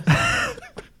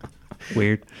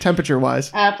 Weird. Temperature wise.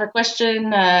 For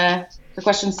question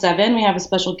 7, we have a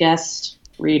special guest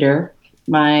reader,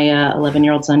 my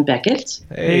 11-year-old son Beckett.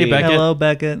 Hey, Beckett. Hello,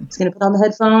 Beckett. He's going to put on the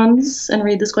headphones and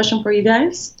read this question for you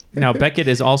guys. Now, Beckett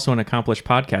is also an accomplished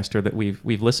podcaster that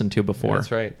we've listened to before.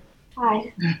 that's right.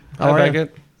 Hi. How are Hi, you?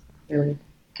 Beckett.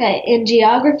 Okay, in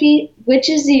geography, which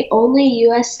is the only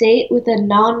U.S. state with a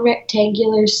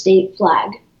non-rectangular state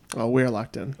flag? Oh, we're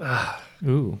locked in.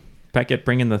 Ooh, Beckett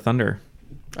bringing the thunder.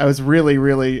 I was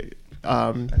really.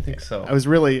 I think so. I was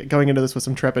really going into this with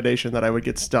some trepidation that I would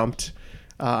get stumped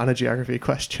on a geography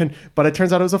question, but it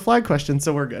turns out it was a flag question,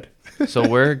 so we're good. So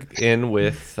we're in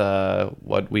with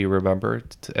what we remember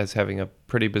as having a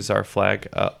pretty bizarre flag,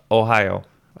 Ohio.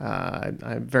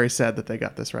 I'm very sad that they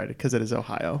got this right because it is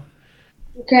Ohio.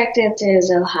 The correct answer is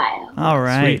Ohio. All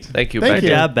right. Sweet. Thank you, Thank Beckett.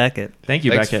 Good job, Beckett. Thank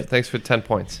you, Thanks, Beckett. Thanks for 10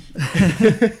 points.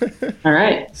 All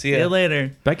right. See See you ya.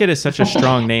 later. Beckett is such a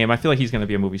strong name. I feel like he's going to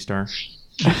be a movie star.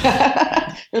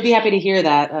 We'll be happy to hear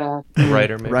that.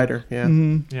 Writer, maybe. Writer, yeah.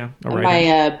 Yeah, At all right.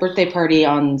 my birthday party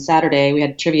on Saturday, we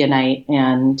had trivia night,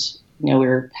 and we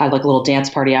had like a little dance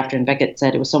party after. And Beckett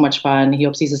said it was so much fun. He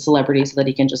hopes he's a celebrity so that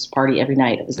he can just party every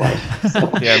night of his life.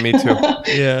 So, Yeah, me too.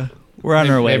 Yeah. We're on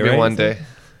our way, Maybe right? one day.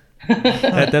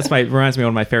 That's reminds me of one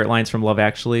of my favorite lines from Love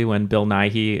Actually when Bill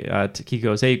Nighy he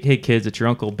goes, hey kids, it's your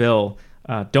Uncle Bill.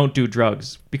 Don't do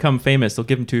drugs. Become famous. They'll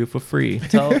give them to you for free.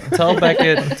 Tell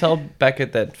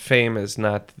Beckett that fame is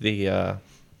not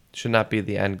should not be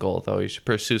the end goal, though. You should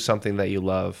pursue something that you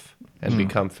love and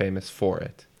become famous for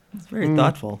it. It's very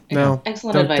thoughtful. No,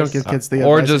 Excellent don't, advice. Don't give kids the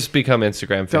Or advice. just become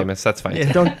Instagram famous. That's fine.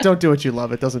 Yeah. don't do what you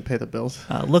love. It doesn't pay the bills.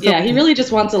 Look yeah, up, he really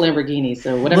just wants a Lamborghini.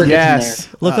 So whatever gets Yes.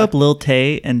 him look up Lil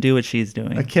Tay and do what she's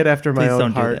doing. A kid after my Please own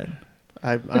don't heart. do that.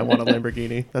 I want a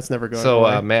Lamborghini. That's never going So,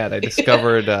 away. Matt, I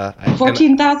discovered. there.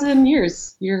 14,000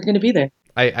 years, you're going to be there.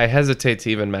 I hesitate to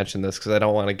even mention this because I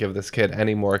don't want to give this kid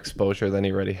any more exposure than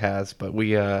he already has. But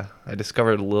I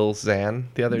discovered Lil Xan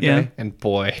the other Yeah. day, and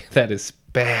boy, that is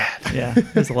bad. Yeah,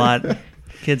 there's a lot.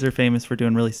 Kids are famous for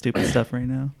doing really stupid stuff right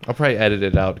now. I'll probably edit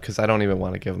it out because I don't even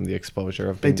want to give him the exposure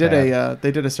of They being did bad.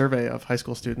 they did a survey of high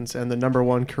school students, and the number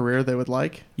one career they would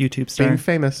like YouTube star. being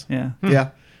famous. Yeah. Yeah.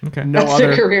 Okay. No That's other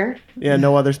their career. Yeah,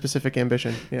 no other specific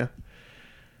ambition. Yeah.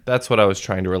 That's what I was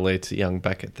trying to relate to young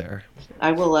Beckett there.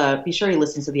 I will be sure he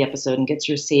listens to the episode and gets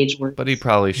your sage words. But he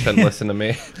probably shouldn't listen to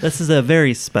me. This is a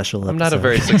very special episode. I'm not a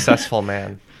very successful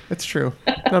man. It's true.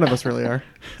 None of us really are.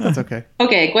 That's okay.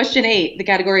 Okay, question 8. The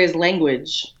category is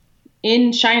language.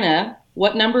 In China,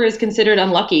 what number is considered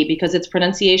unlucky because its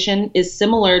pronunciation is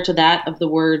similar to that of the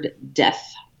word death?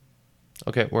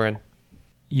 Okay, we're in.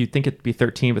 You'd think it'd be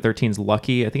 13, but 13's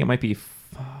lucky. I think it might be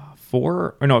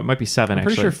 4. Or no, it might be 7, I'm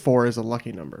pretty actually. sure 4 is a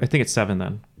lucky number. I think it's 7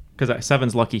 then. Because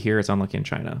 7's lucky here. It's unlucky in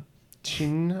China.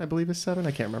 Chin, I believe, is 7.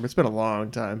 I can't remember. It's been a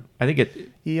long time. I think it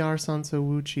ER Sansa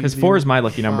Wuchi. because 4 is my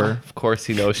lucky number. Of course,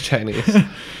 he knows Chinese.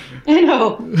 I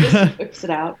know. Just whips it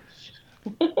out.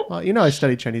 Well, I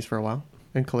studied Chinese for a while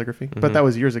in calligraphy, but that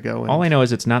was years ago. All I know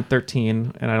is it's not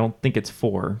 13, and I don't think it's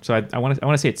 4. So I want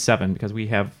to say it's 7 because we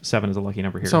have 7 as a lucky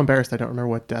number here. I'm so embarrassed I don't remember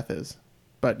what death is.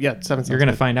 But yeah, 7 sounds You're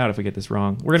gonna good. find out if we get this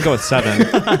wrong. We're gonna go with 7.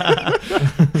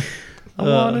 I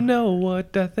want to know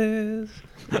what death is.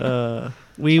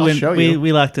 We I'll went. show We, you.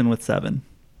 we locked in with 7.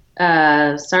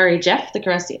 Sorry, Jeff.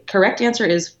 The correct answer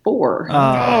is 4.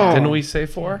 Didn't we say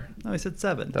 4? No, I said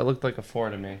 7. That looked like a 4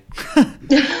 to me.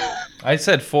 I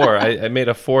said 4. I made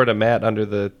a 4 to Matt under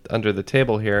the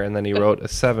table here, and then he wrote a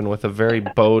 7 with a very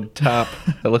bowed top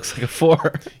that looks like a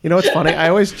 4. You know what's funny? I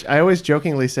always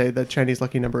jokingly say that Chinese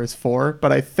lucky number is 4,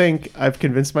 but I think I've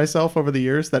convinced myself over the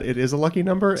years that it is a lucky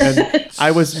number, and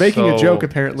I was making a joke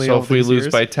apparently. So over if we these lose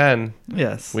years. by 10,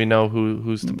 Yes. we know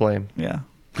who's to blame. Yeah.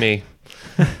 Me.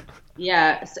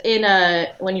 Yeah,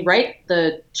 when you write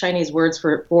the Chinese words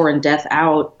for 4 and death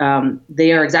out,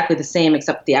 they are exactly the same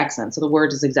except the accent. So the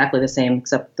word is exactly the same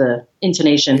except the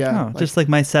intonation. Yeah, Just like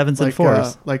my 7s and like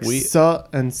 4s. sa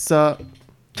and sa.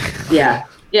 Yeah.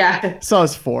 Yeah. Sa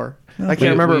is 4. I can't We-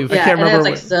 remember. we've- I can't and remember.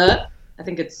 it's like "suh." I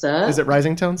think it's "suh." Is it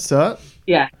rising tone? Sa.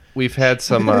 Yeah. We've had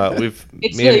some.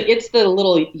 It's the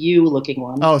little U looking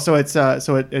one. Oh, so it's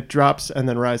so it drops and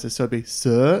then rises. So it'd be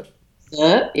sa.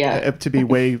 Yeah. To be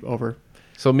way over.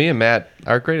 So me and Matt,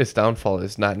 our greatest downfall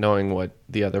is not knowing what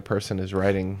the other person is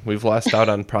writing. We've lost out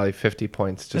on probably 50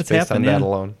 points just That's based on happened, that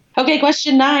yeah. alone. Okay,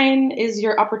 question 9 is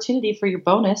your opportunity for your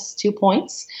bonus, 2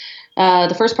 points.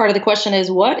 The first part of the question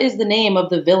is, what is the name of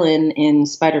the villain in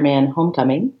Spider-Man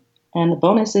Homecoming? And the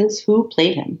bonus is, who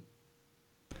played him?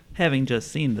 Having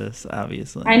just seen this,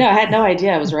 obviously. I know, I had no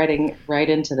idea. I was writing right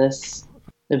into this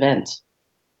event.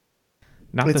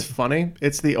 It's funny.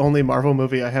 It's the only Marvel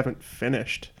movie I haven't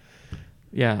finished.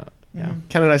 Yeah.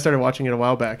 Ken and I started watching it a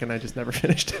while back, and I just never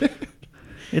finished it.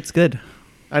 It's good.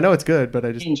 I know it's good, but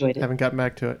I just enjoyed it. haven't gotten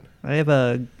back to it. I have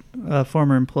a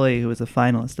former employee who was a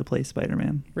finalist to play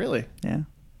Spider-Man. Really? Yeah.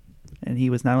 And he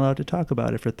was not allowed to talk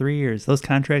about it for 3 years. Those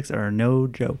contracts are no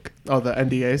joke. Oh, the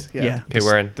NDAs? Yeah. Okay,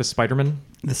 we're in. The Spider-Man.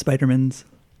 The Spider-Mans.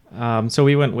 So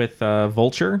we went with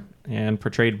Vulture, and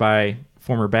portrayed by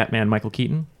former Batman Michael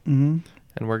Keaton. Mm-hmm.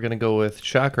 And we're going to go with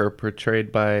Shocker,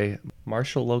 portrayed by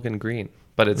Marshall Logan Green.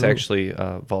 But it's actually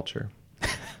Vulture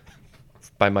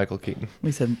by Michael Keaton.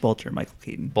 We said Vulture, Michael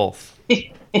Keaton. Both.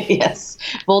 Yes.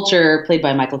 Vulture, played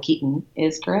by Michael Keaton,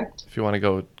 is correct. If you want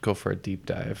to go for a deep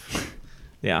dive.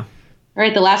 Yeah. All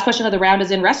right, the last question of the round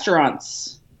is in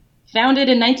restaurants. Founded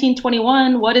in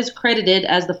 1921, what is credited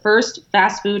as the first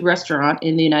fast food restaurant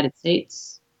in the United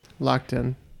States? Locked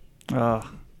in. A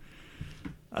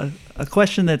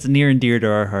question that's near and dear to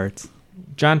our hearts.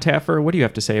 John Taffer, what do you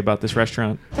have to say about this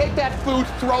restaurant? Take that food,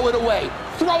 throw it away.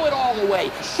 Throw it all away.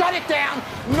 Shut it down.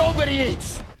 Nobody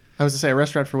eats. I was to say a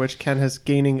restaurant for which Ken has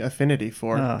gaining affinity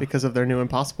for because of their new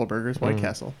Impossible Burgers, White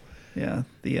Castle. Yeah,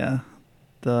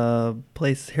 the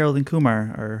place Harold and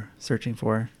Kumar are searching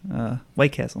for,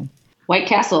 White Castle. White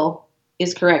Castle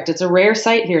is correct. It's a rare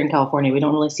sight here in California. We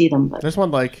don't really see them. But There's one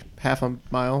like half a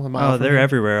mile. Oh, from they're here.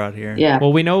 everywhere out here. yeah.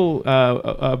 Well, we know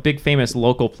a big famous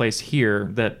local place here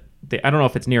that I don't know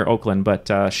if it's near Oakland,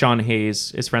 but Sean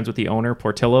Hayes is friends with the owner,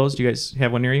 Portillo's. Do you guys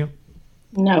have one near you?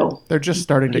 No. They're just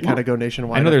starting to kind of go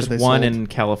nationwide. I know there's after they one sold. in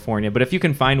California, but if you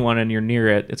can find one and you're near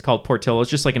it, it's called Portillo's.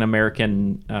 Just like an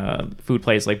American food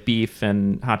place, like beef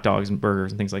and hot dogs and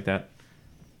burgers and things like that.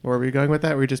 Where are we going with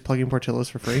that? Were we just plugging Portillo's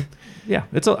for free? Yeah,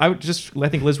 I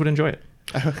think Liz would enjoy it.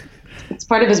 It's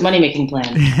part of his money-making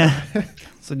plan.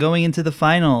 So going into the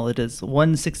final, it is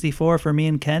 164 for me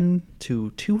and Ken to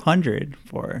 200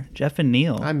 for Jeff and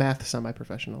Neil. I math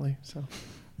semi-professionally, so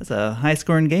That's a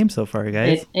high-scoring game so far,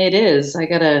 guys. It is. I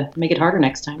got to make it harder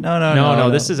next time.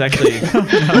 No. This is actually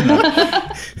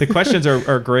the questions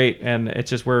are great, and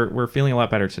it's just we're feeling a lot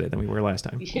better today than we were last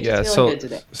time. Yeah,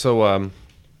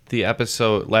 the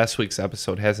episode, last week's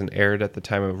episode, hasn't aired at the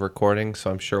time of recording,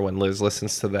 so I'm sure when Liz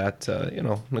listens to that, in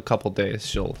a couple days,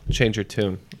 she'll change her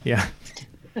tune. Yeah,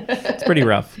 it's pretty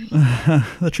rough.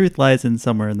 The truth lies in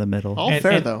somewhere in the middle. all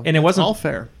fair though. And it wasn't all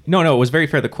fair. No, it was very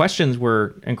fair. The questions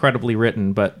were incredibly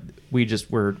written, but we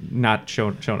just were not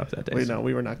shown up that day.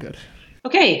 We were not good.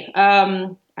 Okay.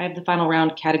 I have the final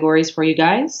round categories for you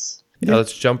guys. Yeah,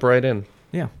 let's jump right in.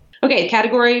 Yeah. Okay,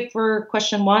 category for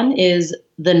question 1 is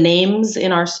the names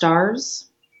in our stars.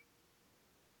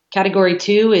 Category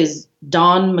 2 is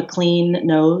Don McLean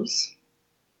knows.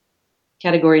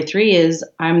 Category 3 is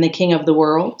I'm the king of the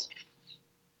world.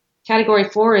 Category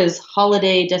 4 is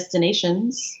holiday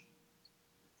destinations.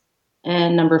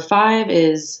 And number 5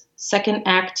 is second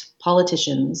act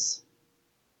politicians.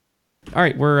 All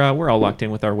right, we're all locked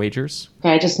in with our wagers.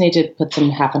 Okay, I just need to put some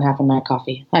half and half in my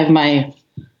coffee. I have my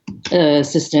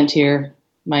assistant here,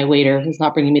 my waiter, who's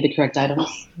not bringing me the correct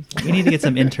items. We need to get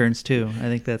some interns too. I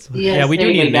think that's Yes, yeah, we do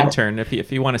there you need an go. intern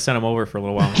if you want to send them over for a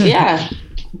little while. Yeah.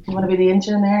 You want to be the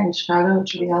intern there in Chicago? It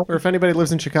should be helpful. Or if anybody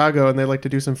lives in Chicago and they'd like to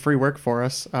do some free work for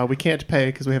us, we can't pay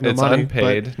because we have no It's money.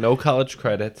 unpaid, no college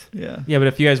credit. Yeah. Yeah, but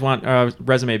if you guys want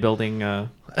resume building,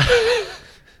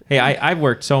 hey, I've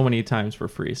worked so many times for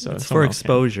free, so It's someone for else can.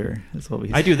 exposure. That's what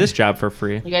we. I do this job for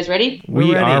free. You guys ready?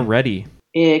 We are ready.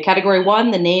 Category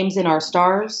 1, the names in our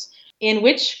stars. In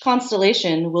which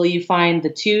constellation will you find the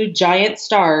 2 giant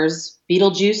stars,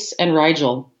 Betelgeuse and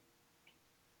Rigel?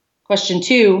 Question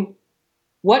 2,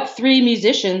 what 3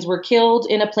 musicians were killed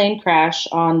in a plane crash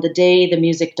on the day the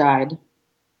music died?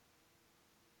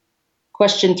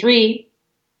 Question 3,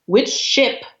 which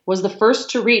ship was the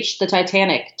first to reach the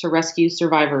Titanic to rescue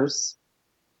survivors?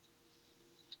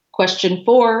 Question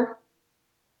 4,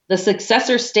 the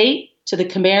successor state to the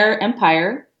Khmer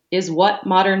Empire is what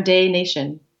modern-day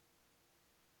nation?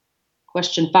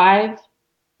 Question 5,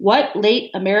 what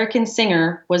late American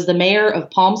singer was the mayor of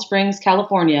Palm Springs,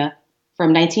 California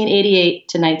from 1988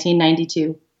 to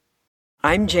 1992?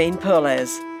 I'm Jane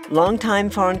Perlez, longtime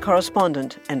foreign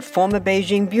correspondent and former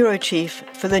Beijing bureau chief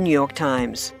for the New York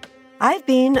Times. I've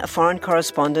been a foreign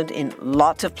correspondent in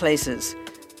lots of places: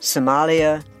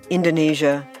 Somalia,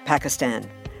 Indonesia, Pakistan,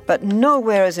 but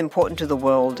nowhere as important to the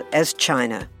world as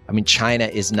China. I mean, China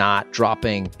is not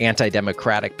dropping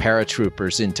anti-democratic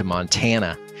paratroopers into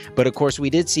Montana. But of course, we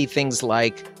did see things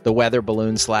like the weather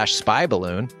balloon / spy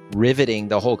balloon riveting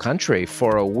the whole country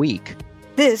for a week.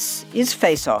 This is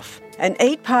Face Off, an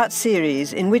 8-part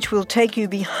series in which we'll take you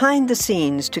behind the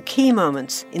scenes to key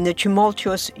moments in the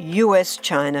tumultuous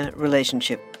U.S.-China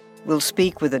relationship. We'll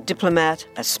speak with a diplomat,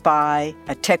 a spy,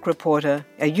 a tech reporter,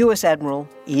 a U.S. admiral,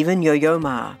 even Yo-Yo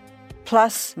Ma.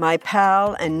 Plus, my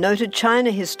pal and noted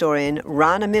China historian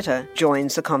Rana Mitter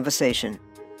joins the conversation.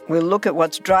 We'll look at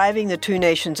what's driving the two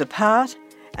nations apart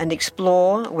and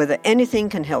explore whether anything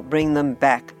can help bring them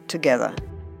back together.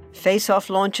 Face Off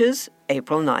launches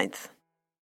April 9th.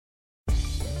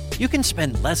 You can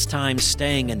spend less time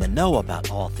staying in the know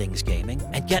about all things gaming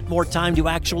and get more time to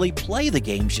actually play the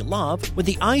games you love with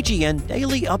the IGN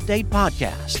Daily Update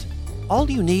podcast. All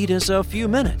you need is a few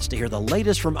minutes to hear the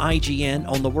latest from IGN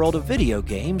on the world of video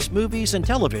games, movies, and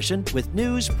television with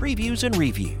news, previews, and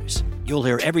reviews. You'll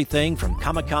hear everything from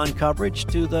Comic-Con coverage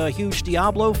to the huge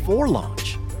Diablo 4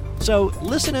 launch. So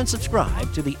listen and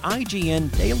subscribe to the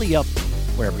IGN Daily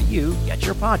Update wherever you get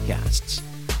your podcasts.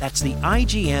 That's the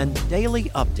IGN Daily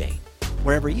Update,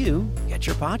 wherever you get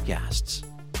your podcasts.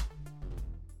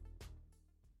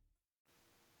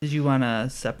 Did you want to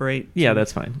separate? Yeah,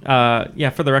 that's fine.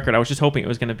 Yeah, for the record, I was just hoping it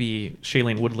was going to be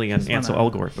Shailene Woodley and Ansel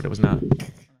Elgort, but it was not.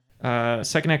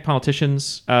 Second act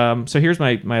politicians. So here's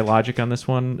my logic on this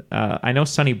one. I know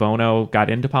Sonny Bono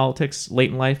got into politics late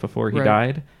in life before he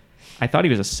died. I thought he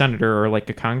was a senator or like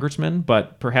a congressman,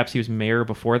 but perhaps he was mayor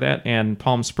before that. And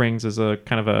Palm Springs is a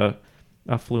kind of a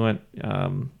affluent,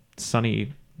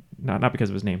 sunny, not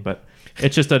because of his name, but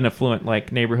it's just an affluent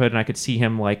like neighborhood, and I could see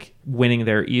him like winning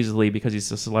there easily because he's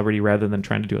a celebrity rather than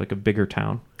trying to do like a bigger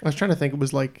town. I was trying to think. It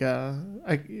was like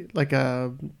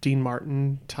a Dean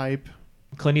Martin type.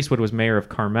 Clint Eastwood was mayor of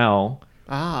Carmel.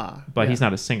 But he's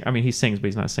not a singer. I mean, he sings, but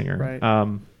he's not a singer.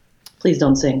 Right. Please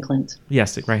don't sing, Clint.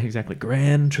 Yes, right, exactly.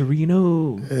 Gran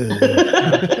Torino.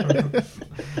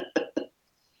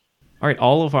 All right,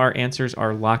 all of our answers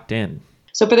are locked in.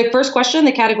 So for the first question,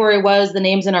 the category was the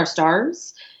names in our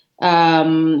stars.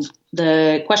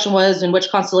 The question was, in which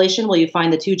constellation will you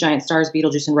find the 2 giant stars,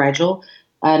 Betelgeuse and Rigel?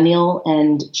 Neil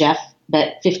and Jeff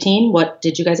bet 15. What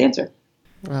did you guys answer?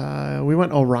 We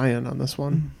went Orion on this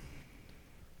one.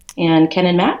 And Ken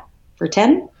and Matt for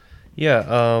 10?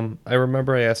 Yeah, I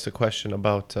remember I asked a question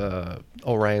about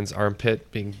Orion's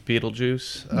armpit being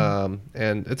Betelgeuse,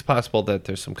 and it's possible that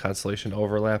there's some constellation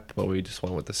overlap, but we just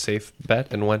went with the safe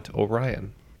bet and went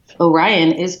Orion.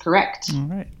 Orion is correct. All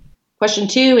right. Question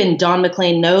 2, in Don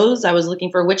McLean Knows, I was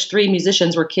looking for which 3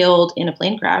 musicians were killed in a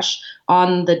plane crash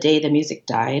on the day the music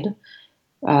died.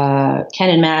 Ken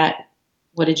and Matt,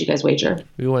 what did you guys wager?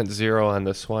 We went 0 on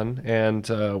this one, and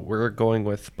we're going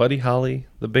with Buddy Holly,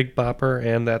 the Big Bopper,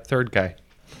 and that third guy.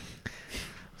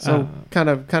 So kind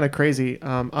of crazy.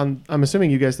 I'm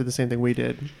assuming you guys did the same thing we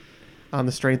did, on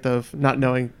the strength of not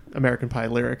knowing American Pie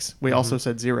lyrics. We also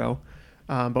said 0,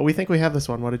 but we think we have this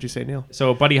one. What did you say, Neil?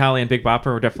 So Buddy Holly and Big Bopper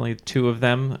were definitely 2 of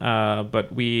them,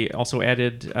 but we also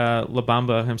added La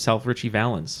Bamba himself, Richie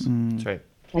Valens. That's right.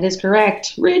 That is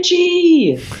correct.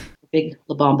 Richie! Big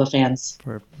La Bamba fans.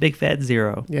 For Big Fat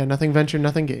Zero. Yeah, nothing ventured,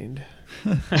 nothing gained.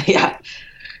 Yeah.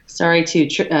 Sorry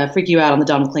to freak you out on the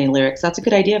Don McLean lyrics. That's a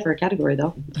good idea for a category,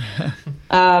 though.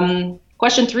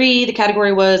 Question 3, the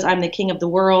category was I'm the King of the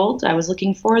World. I was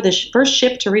looking for the first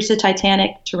ship to reach the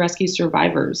Titanic to rescue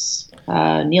survivors.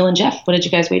 Neil and Jeff, what did you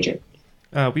guys wager?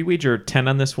 We wagered 10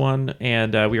 on this one,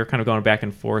 and we were kind of going back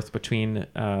and forth between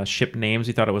ship names.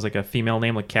 We thought it was like a female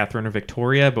name like Catherine or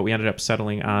Victoria, but we ended up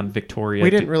settling on Victoria. We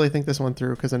didn't really think this one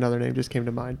through because another name just came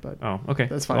to mind. But oh, okay.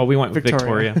 That's fine. Well, we went with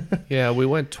Victoria. Yeah, we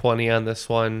went 20 on this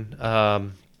one.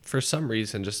 For some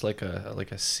reason, just like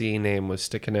a C name was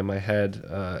sticking in my head,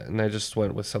 and I just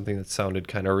went with something that sounded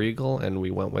kind of regal, and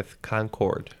we went with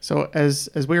Concorde. So as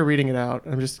we were reading it out,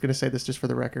 I'm just going to say this just for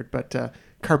the record, but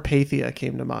Carpathia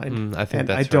came to mind. I think and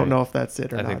that's I don't right. know if that's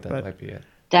it or I not. think that might be it.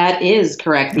 That is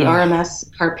correct. The RMS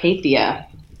Carpathia.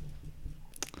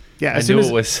 Yeah, as I soon knew as,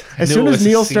 it was- I as, knew soon it as was a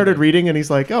Neil C started name. reading and he's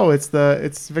like, "Oh, it's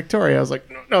Victoria," I was like,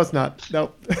 "No, it's not.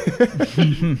 Nope."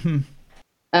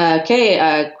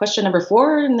 Okay, question number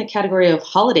 4 in the category of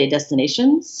holiday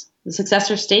destinations. The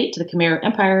successor state to the Khmer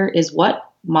Empire is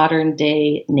what modern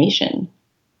day nation?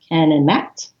 Ken and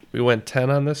Matt. We went 10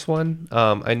 on this one.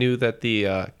 I knew that the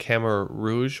Khmer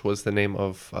Rouge was the name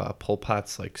of Pol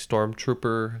Pot's like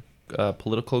stormtrooper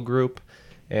political group,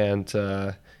 and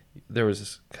there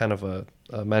was kind of a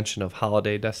mention of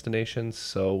holiday destinations.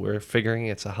 So we're figuring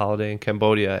it's a holiday in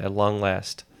Cambodia at long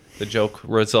last. The joke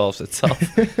resolves itself,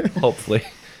 hopefully.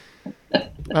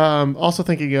 Also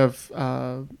thinking of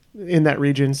in that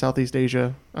region, Southeast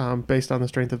Asia, based on the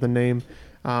strength of the name,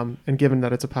 and given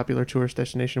that it's a popular tourist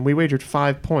destination, we wagered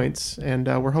 5 points, and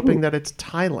we're hoping that it's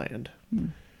Thailand.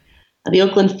 The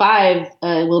Oakland 5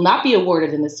 will not be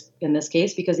awarded in this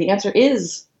case because the answer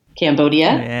is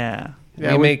Cambodia. Yeah.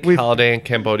 We make holiday in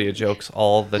Cambodia jokes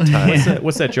all the time.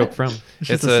 What's that joke from?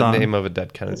 It's a a song. name of a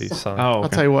Dead Kennedys song. Oh, okay. I'll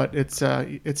tell you what,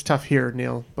 it's tough here,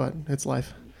 Neil, but it's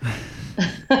life.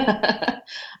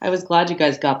 I was glad you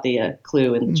guys got the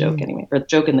clue in the joke anyway, or the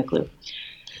joke in the clue.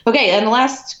 Okay, and the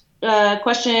last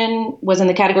question was in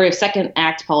the category of second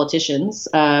act politicians.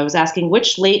 I was asking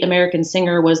which late American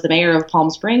singer was the mayor of Palm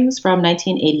Springs from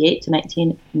 1988 to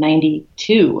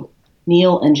 1992?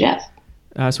 Neil and Jeff.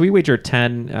 So we wagered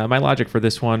 10. My logic for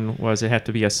this one was it had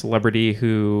to be a celebrity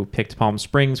who picked Palm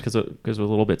Springs because it was a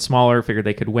little bit smaller, figured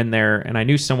they could win there. And I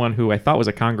knew someone who I thought was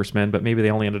a congressman, but maybe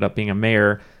they only ended up being a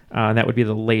mayor. And that would be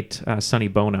the late Sonny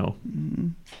Bono.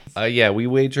 Yeah, we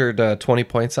wagered 20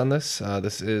 points on this.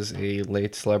 This is a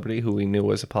late celebrity who we knew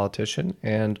was a politician,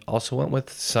 and also went with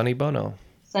Sonny Bono.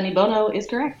 Sonny Bono is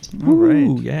correct. All right.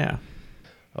 Ooh, yeah.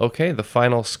 Okay, the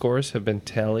final scores have been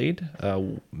tallied.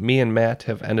 Me and Matt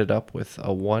have ended up with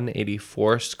a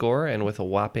 184 score and with a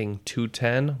whopping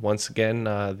 210. Once again,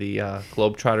 the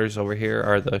Globetrotters over here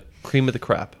are the cream of the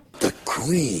crop.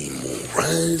 Cream will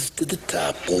rise to the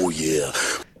top. Oh, yeah.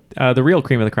 The real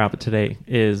cream of the crop of today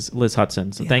is Liz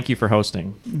Hudson. So thank you for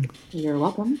hosting. You're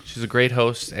welcome. She's a great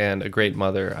host and a great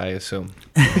mother, I assume.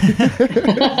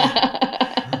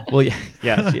 Well,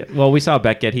 yeah. Well, we saw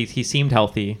Beckett. He seemed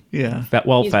healthy. Yeah.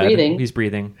 Well He's fed. breathing. He's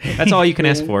breathing. That's all you can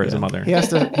ask for as a mother. He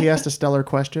asked a stellar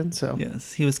question, so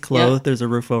Yes, he was clothed. There's a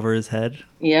roof over his head.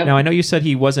 Yep. Now, I know you said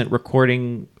he wasn't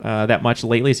recording that much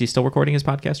lately. Is he still recording his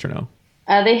podcast or no?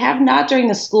 They have not during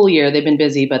the school year. They've been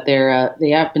busy, but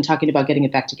they have been talking about getting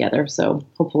it back together. So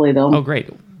hopefully they'll. Oh, great.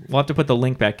 We'll have to put the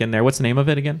link back in there. What's the name of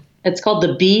it again? It's called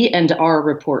the B&R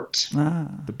Report.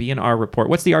 The B&R Report.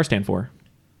 What's the R stand for?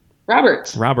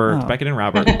 Robert. Robert. Oh. Beckett and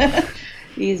Robert.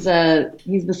 He's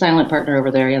the silent partner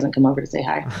over there. He hasn't come over to say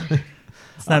hi.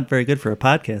 It's not very good for a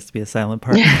podcast to be a silent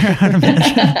partner. I would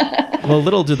imagine. Well,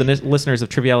 little do the listeners of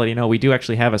Triviality know, we do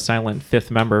actually have a silent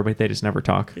fifth member, but they just never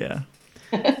talk. Yeah.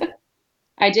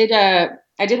 I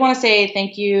did want to say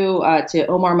thank you to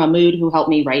Omar Mahmood, who helped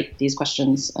me write these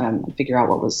questions and figure out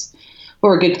what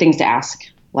were good things to ask,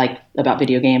 like about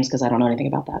video games, because I don't know anything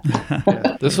about that.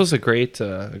 Yeah, this was a great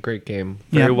game.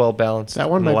 Very well balanced.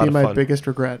 that one and a might lot be of my fun. biggest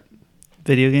regret.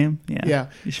 Video game? Yeah. Yeah,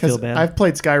 You should feel 'cause bad. I've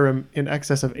played Skyrim in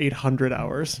excess of 800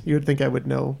 hours. You would think I would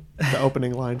know the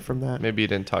opening line from that. Maybe you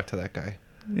didn't talk to that guy.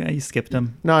 Yeah, you skipped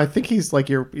him. No, I think he's like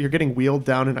you're getting wheeled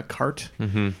down in a cart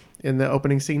Mm-hmm. in the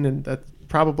opening scene, and that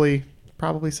probably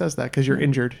says that because you're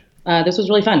injured. This was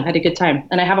really fun. I had a good time.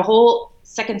 And I have a whole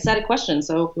second set of questions,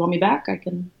 so if you want me back, I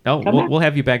can Oh, come back. we'll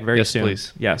have you back very Yes, soon.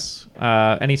 please. Yes.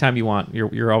 Anytime you want.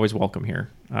 You're always welcome here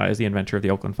as the inventor of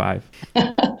the Oakland 5.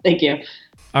 Thank you.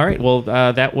 All right. Well,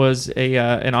 that was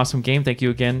an awesome game. Thank you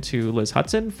again to Liz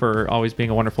Hudson for always being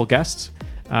a wonderful guest.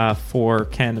 For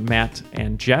Ken, Matt,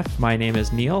 and Jeff, my name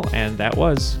is Neil, and that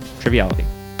was Triviality.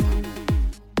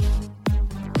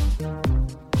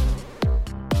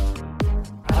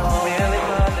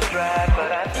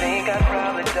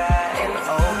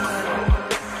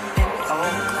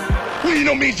 Well, you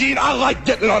know me, Gene, I like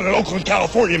getting on in Oakland,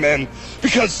 California, man,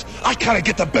 because I kind of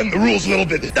get to bend the rules a little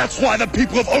bit. That's why the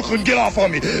people of Oakland get off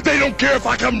on me. They don't care if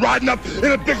I come riding up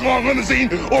in a big, long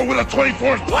limousine or with a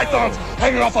 24-inch pythons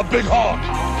hanging off a big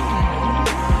hog.